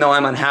people even though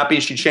I'm unhappy.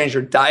 She changed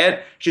her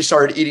diet. She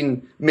started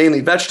eating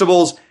mainly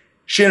vegetables.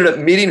 She ended up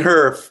meeting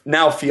her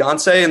now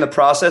fiance in the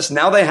process.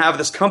 Now they have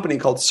this company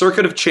called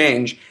Circuit of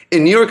Change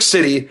in New York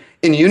City,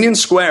 in Union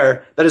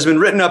Square, that has been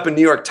written up in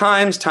New York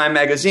Times, Time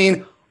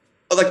Magazine,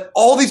 like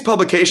all these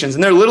publications.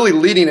 And they're literally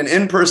leading an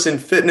in-person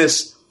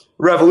fitness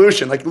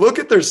revolution. Like, look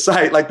at their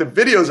site, like the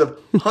videos of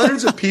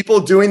hundreds of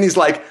people doing these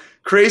like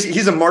crazy.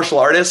 He's a martial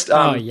artist.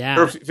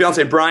 Her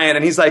fiance Brian,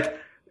 and he's like,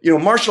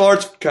 martial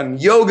arts, kind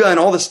of yoga, and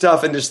all this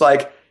stuff, and just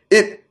like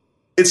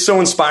it's so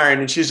inspiring.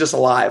 And she's just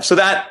alive. So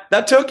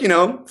that took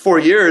 4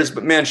 years,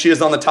 but man, she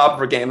is on the top of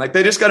her game. Like,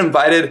 they just got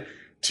invited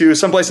to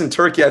someplace in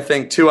Turkey, I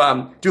think,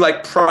 to do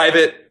like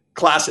private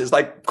classes,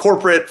 like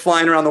corporate,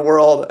 flying around the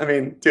world. I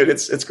mean, dude,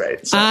 it's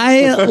great. So.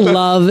 I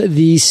love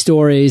these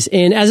stories.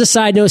 And as a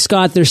side note,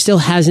 Scott, there still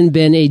hasn't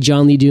been a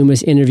John Lee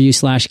Dumas interview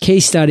 /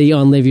 case study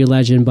on Live Your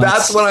Legend. But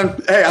that's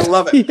what I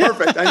love it. Yeah.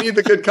 Perfect. I need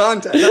the good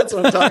content. That's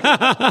what I'm talking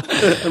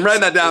about. I'm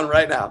writing that down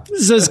right now.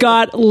 So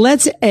Scott,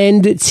 let's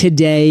end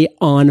today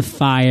on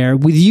fire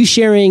with you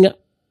sharing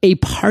a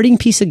parting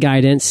piece of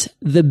guidance,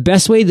 the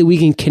best way that we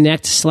can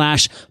connect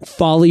 /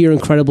 follow your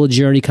incredible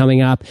journey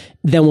coming up.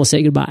 Then we'll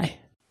say goodbye.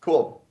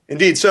 Cool.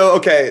 Indeed. So,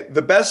 okay,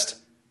 the best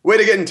way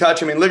to get in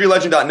touch,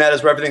 liveyourlegend.net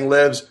is where everything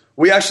lives.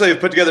 We actually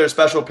have put together a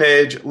special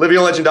page,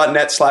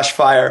 liveyourlegend.net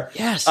 /fire.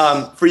 Yes.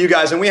 For you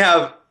guys. And we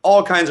have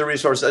all kinds of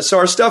resources. So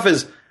our stuff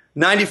is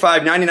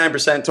 95,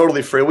 99%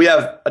 totally free. We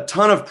have a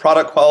ton of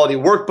product quality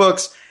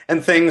workbooks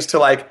and things to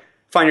like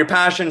find your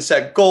passion,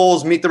 set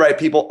goals, meet the right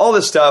people, all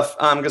this stuff.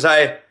 Because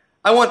I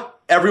want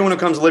everyone who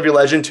comes to Live Your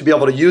Legend to be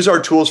able to use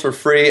our tools for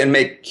free and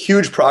make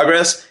huge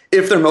progress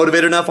if they're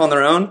motivated enough on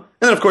their own.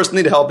 And then, of course,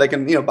 need help. They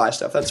can, buy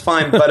stuff. That's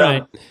fine. But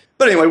right.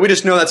 But anyway, we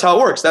just know that's how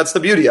it works. That's the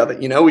beauty of it.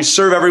 We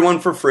serve everyone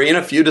for free, and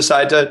a few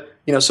decide to,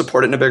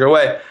 support it in a bigger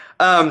way.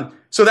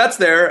 So that's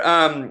there.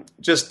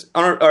 Just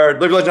on our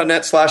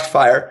liveyourlegend.net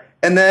 /fire.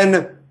 And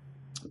then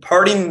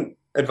parting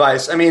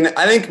advice. I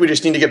think we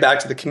just need to get back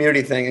to the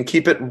community thing and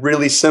keep it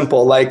really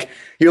simple. Like,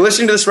 you're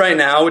listening to this right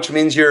now, which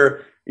means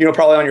you're,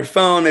 probably on your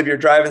phone, maybe you're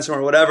driving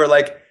somewhere, whatever.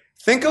 Like,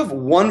 think of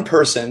one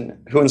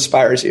person who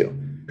inspires you,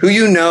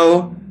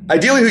 who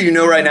ideally who you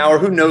know right now, or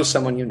who knows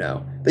someone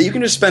that you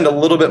can just spend a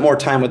little bit more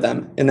time with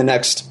them in the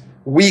next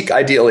week,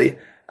 ideally.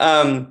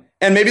 And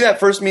maybe that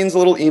first means a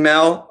little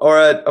email or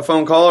a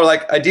phone call, or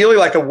like ideally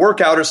like a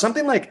workout or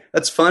something like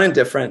that's fun and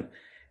different.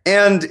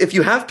 And if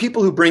you have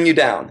people who bring you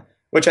down,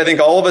 which I think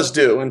all of us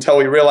do until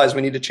we realize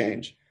we need to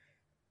change,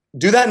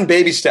 do that in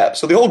baby steps.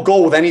 So the whole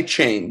goal with any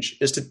change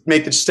is to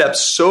make the steps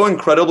so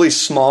incredibly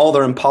small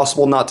they're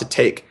impossible not to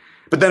take.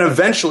 But then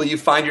eventually you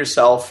find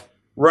yourself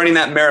running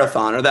that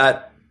marathon or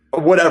that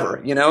whatever,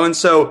 And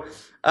so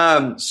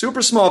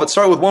super small, but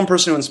start with one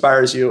person who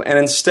inspires you. And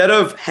instead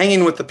of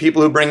hanging with the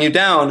people who bring you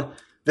down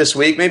this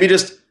week, maybe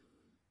just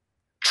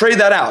trade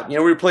that out.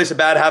 Replace a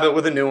bad habit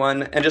with a new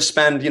one, and just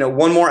spend,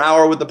 one more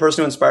hour with the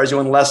person who inspires you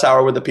and less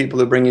hour with the people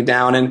who bring you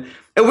down. And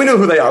we know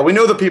who they are. We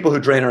know the people who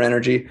drain our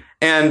energy.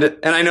 And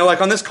I know,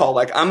 like on this call,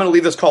 like I'm going to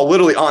leave this call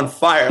literally on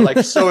fire, like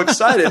so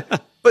excited.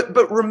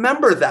 But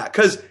remember that,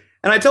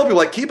 and I tell people,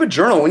 like, keep a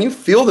journal. When you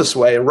feel this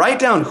way, write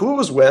down who it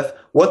was with,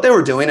 what they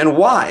were doing, and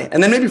why.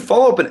 And then maybe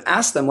follow up and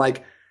ask them,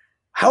 like,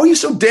 how are you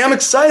so damn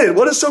excited?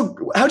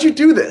 How'd you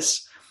do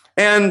this?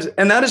 And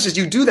that is just,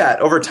 you do that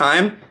over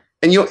time.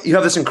 and you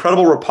have this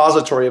incredible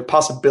repository of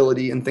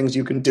possibility and things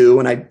you can do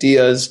and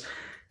ideas.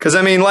 Because,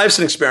 I mean, life's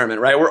an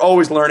experiment, right? We're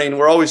always learning.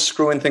 We're always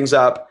screwing things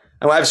up.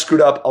 And I've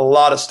screwed up a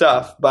lot of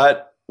stuff.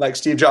 But like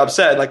Steve Jobs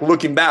said, like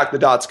looking back, the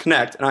dots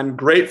connect. And I'm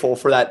grateful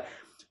for that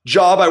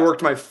job I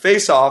worked my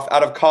face off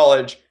out of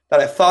college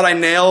that I thought I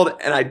nailed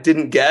and I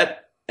didn't get.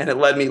 And it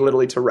led me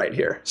literally to right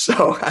here.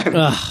 So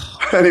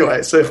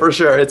anyway, so for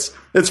sure, it's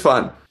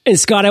fun. And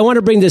Scott, I want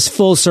to bring this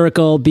full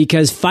circle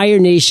because Fire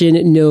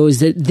Nation knows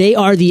that they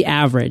are the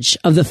average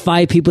of the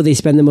 5 people they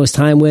spend the most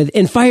time with.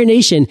 And Fire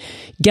Nation,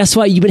 guess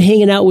what? You've been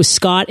hanging out with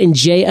Scott and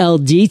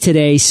JLD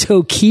today.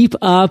 So keep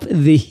up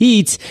the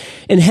heat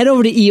and head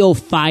over to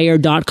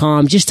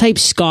eofire.com. Just type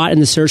Scott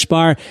in the search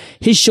bar.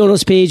 His show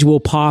notes page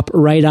will pop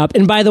right up.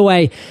 And by the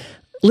way,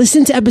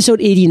 listen to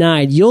episode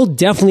 89. You'll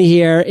definitely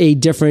hear a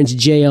different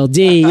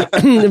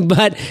JLD,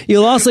 but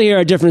you'll also hear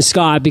a different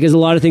Scott because a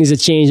lot of things have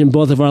changed in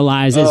both of our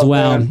lives as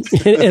well.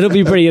 It'll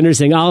be pretty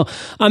interesting.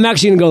 I'm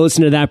actually going to go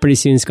listen to that pretty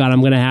soon, Scott. I'm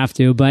going to have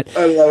to, but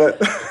I love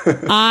it.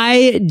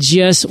 I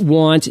just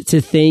want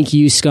to thank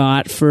you,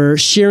 Scott, for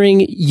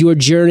sharing your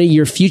journey,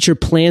 your future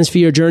plans for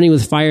your journey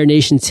with Fire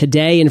Nation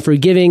today, and for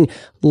giving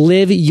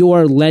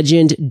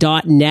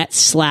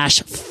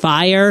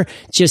liveyourlegend.net/fire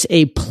just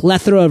a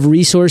plethora of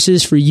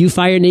resources for you,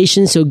 Fire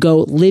Nation. So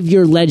go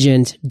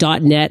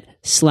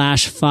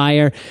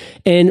liveyourlegend.net/fire.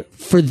 And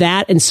for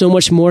that and so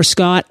much more,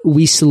 Scott,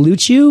 we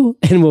salute you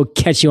and we'll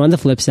catch you on the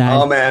flip side.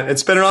 Oh man,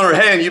 it's been an honor.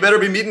 Hey, and you better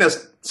be meeting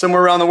us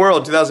somewhere around the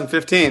world,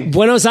 2015.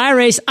 Buenos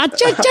Aires.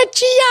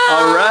 Achachachia.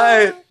 All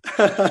right.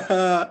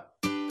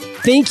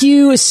 Thank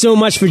you so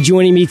much for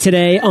joining me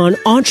today on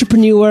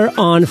Entrepreneur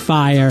on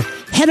Fire.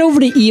 Head over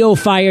to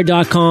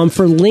eofire.com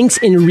for links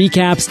and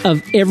recaps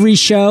of every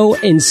show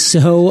and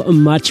so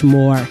much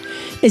more.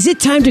 Is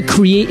it time to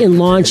create and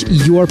launch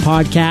your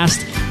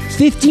podcast?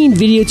 15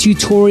 video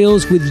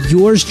tutorials with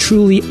yours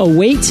truly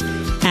await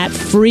at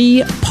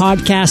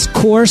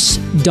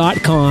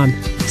freepodcastcourse.com.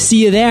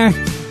 See you there.